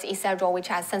numbers, etc.,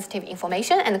 which are sensitive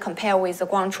information, and compare with the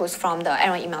ground truth from the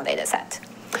Aaron email dataset.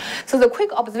 So the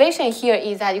quick observation here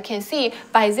is that you can see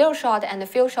by zero shot and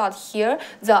few shot here,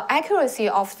 the accuracy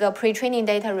of the pre-training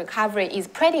data recovery is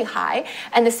pretty high.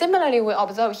 And similarly, we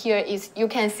observe here is you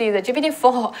can see the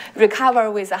GPT-4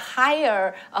 recover with a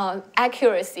higher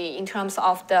accuracy in terms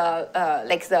of the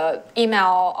like the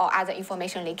email or other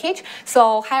information leakage.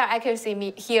 So higher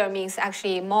accuracy here means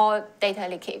actually more data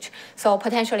leakage. So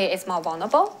potentially it's more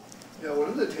vulnerable. Yeah, one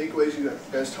of the takeaways you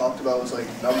guys talked about was like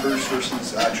numbers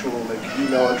versus actual like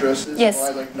email addresses. Yes. Why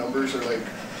like numbers are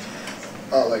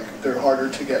like they're harder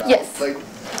to get yes. out. Like,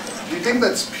 do you think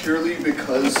that's purely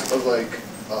because of like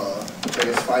I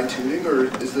guess fine tuning, or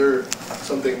is there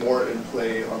something more in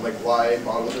play on like why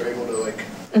models are able to like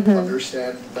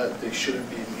understand that they shouldn't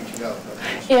be leaking out?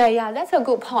 Yeah, that's a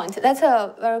good point. That's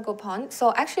a very good point.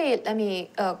 So actually, let me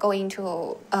go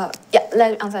into,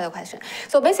 let me answer the question.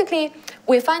 So basically,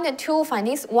 we find two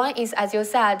findings. One is, as you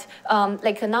said,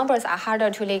 like numbers are harder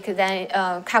to leak than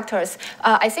characters.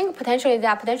 I think potentially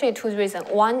there are potentially two reasons.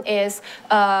 One is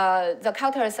the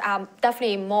characters are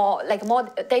definitely more, like more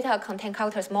data contain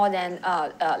characters more than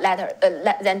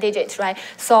than digits, right?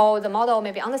 So the model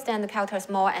maybe understand the characters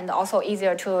more and also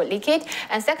easier to leak it.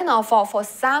 And second of all, for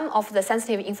some of the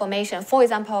sensitive information, for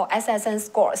example, SSN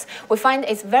scores, we find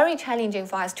it's very challenging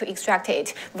for us to extract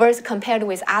it versus compared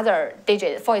with other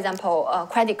digits. For example,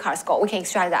 credit card score, we can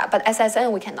extract that, but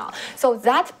SSN we cannot. So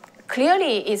that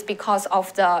clearly is because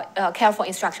of the careful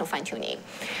instruction fine-tuning.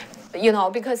 You know,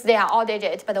 because they are all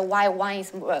digits, but why one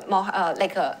is more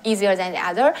easier than the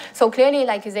other. So clearly,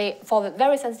 like they, for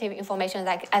very sensitive information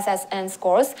like SSN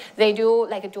scores, they do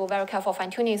very careful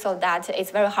fine tuning so that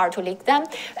it's very hard to leak them.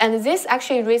 And this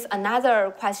actually raises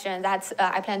another question that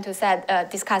I plan to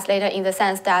discuss later, in the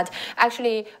sense that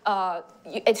actually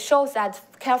it shows that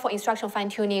careful instruction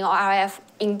fine-tuning or RF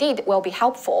indeed will be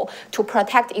helpful to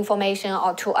protect information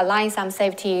or to align some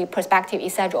safety perspective,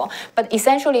 etc. But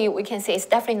essentially, we can say it's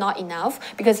definitely not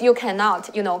enough, because you cannot,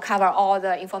 cover all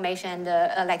the information,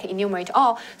 like enumerate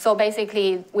all. So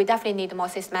basically, we definitely need a more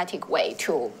systematic way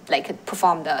to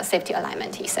perform the safety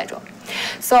alignment, etc.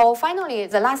 So finally,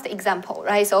 the last example,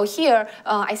 right? So here,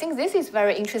 I think this is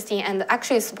very interesting and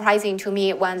actually surprising to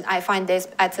me when I find this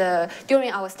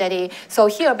during our study. So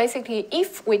here, basically,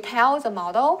 if we tell the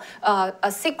model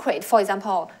a secret, for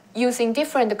example, using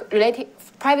different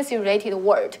privacy-related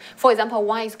word. For example,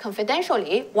 one is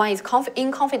confidentially, one is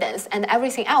in confidence, and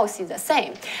everything else is the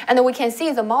same. And we can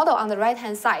see the model on the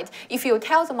right-hand side. If you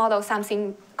tell the model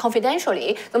something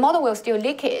confidentially, the model will still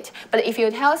leak it. But if you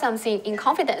tell something in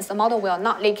confidence, the model will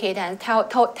not leak it and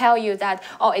tell you that,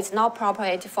 oh, it's not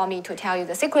appropriate for me to tell you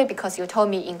the secret because you told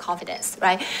me in confidence,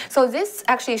 right? So this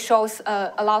actually shows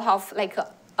a lot of like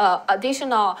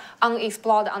additional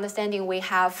unexplored understanding we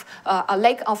have, a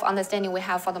lack of understanding we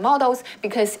have for the models,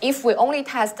 because if we only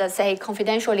test, say,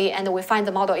 confidentially and we find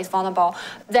the model is vulnerable,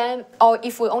 then, or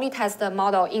if we only test the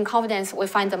model in confidence, we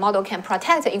find the model can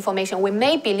protect the information, we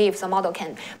may believe the model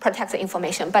can protect the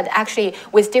information, but actually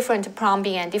with different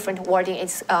prompting and different wording,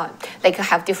 it's like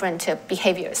have different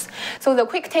behaviors. So the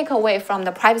quick takeaway from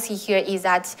the privacy here is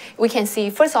that we can see,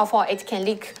 first of all, it can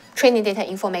leak training data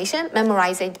information,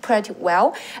 memorize it pretty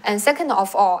well. And second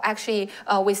of all, actually,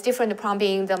 with different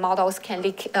prompting, the models can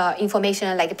leak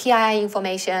information like PII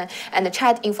information and the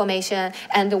chat information.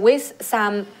 And with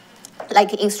some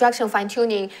like instruction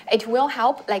fine-tuning, it will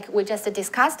help, like we just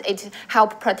discussed, it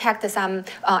help protect some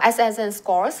SSN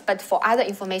scores, but for other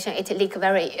information, it leak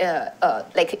very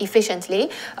like efficiently,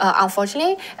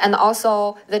 unfortunately. And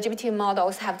also, the GPT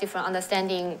models have different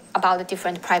understanding about the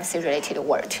different privacy-related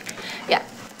word. Yeah.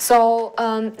 So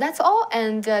that's all,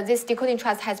 and this decoding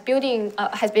trust has built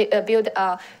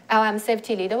a LM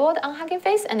safety leaderboard on Hugging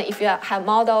Face, and if you have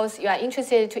models you are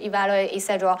interested to evaluate,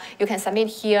 etc., you can submit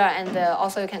here, and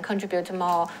also you can contribute to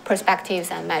more perspectives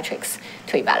and metrics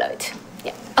to evaluate.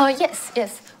 Yeah.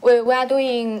 Yes. We are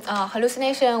doing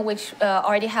hallucination, which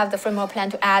already have the framework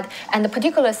plan to add, and the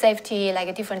particular safety,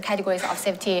 like different categories of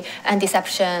safety and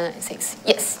deception things.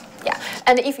 Yes. Yeah,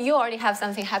 and if you already have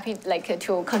something, happy like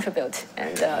to contribute,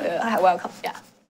 and welcome. Yeah.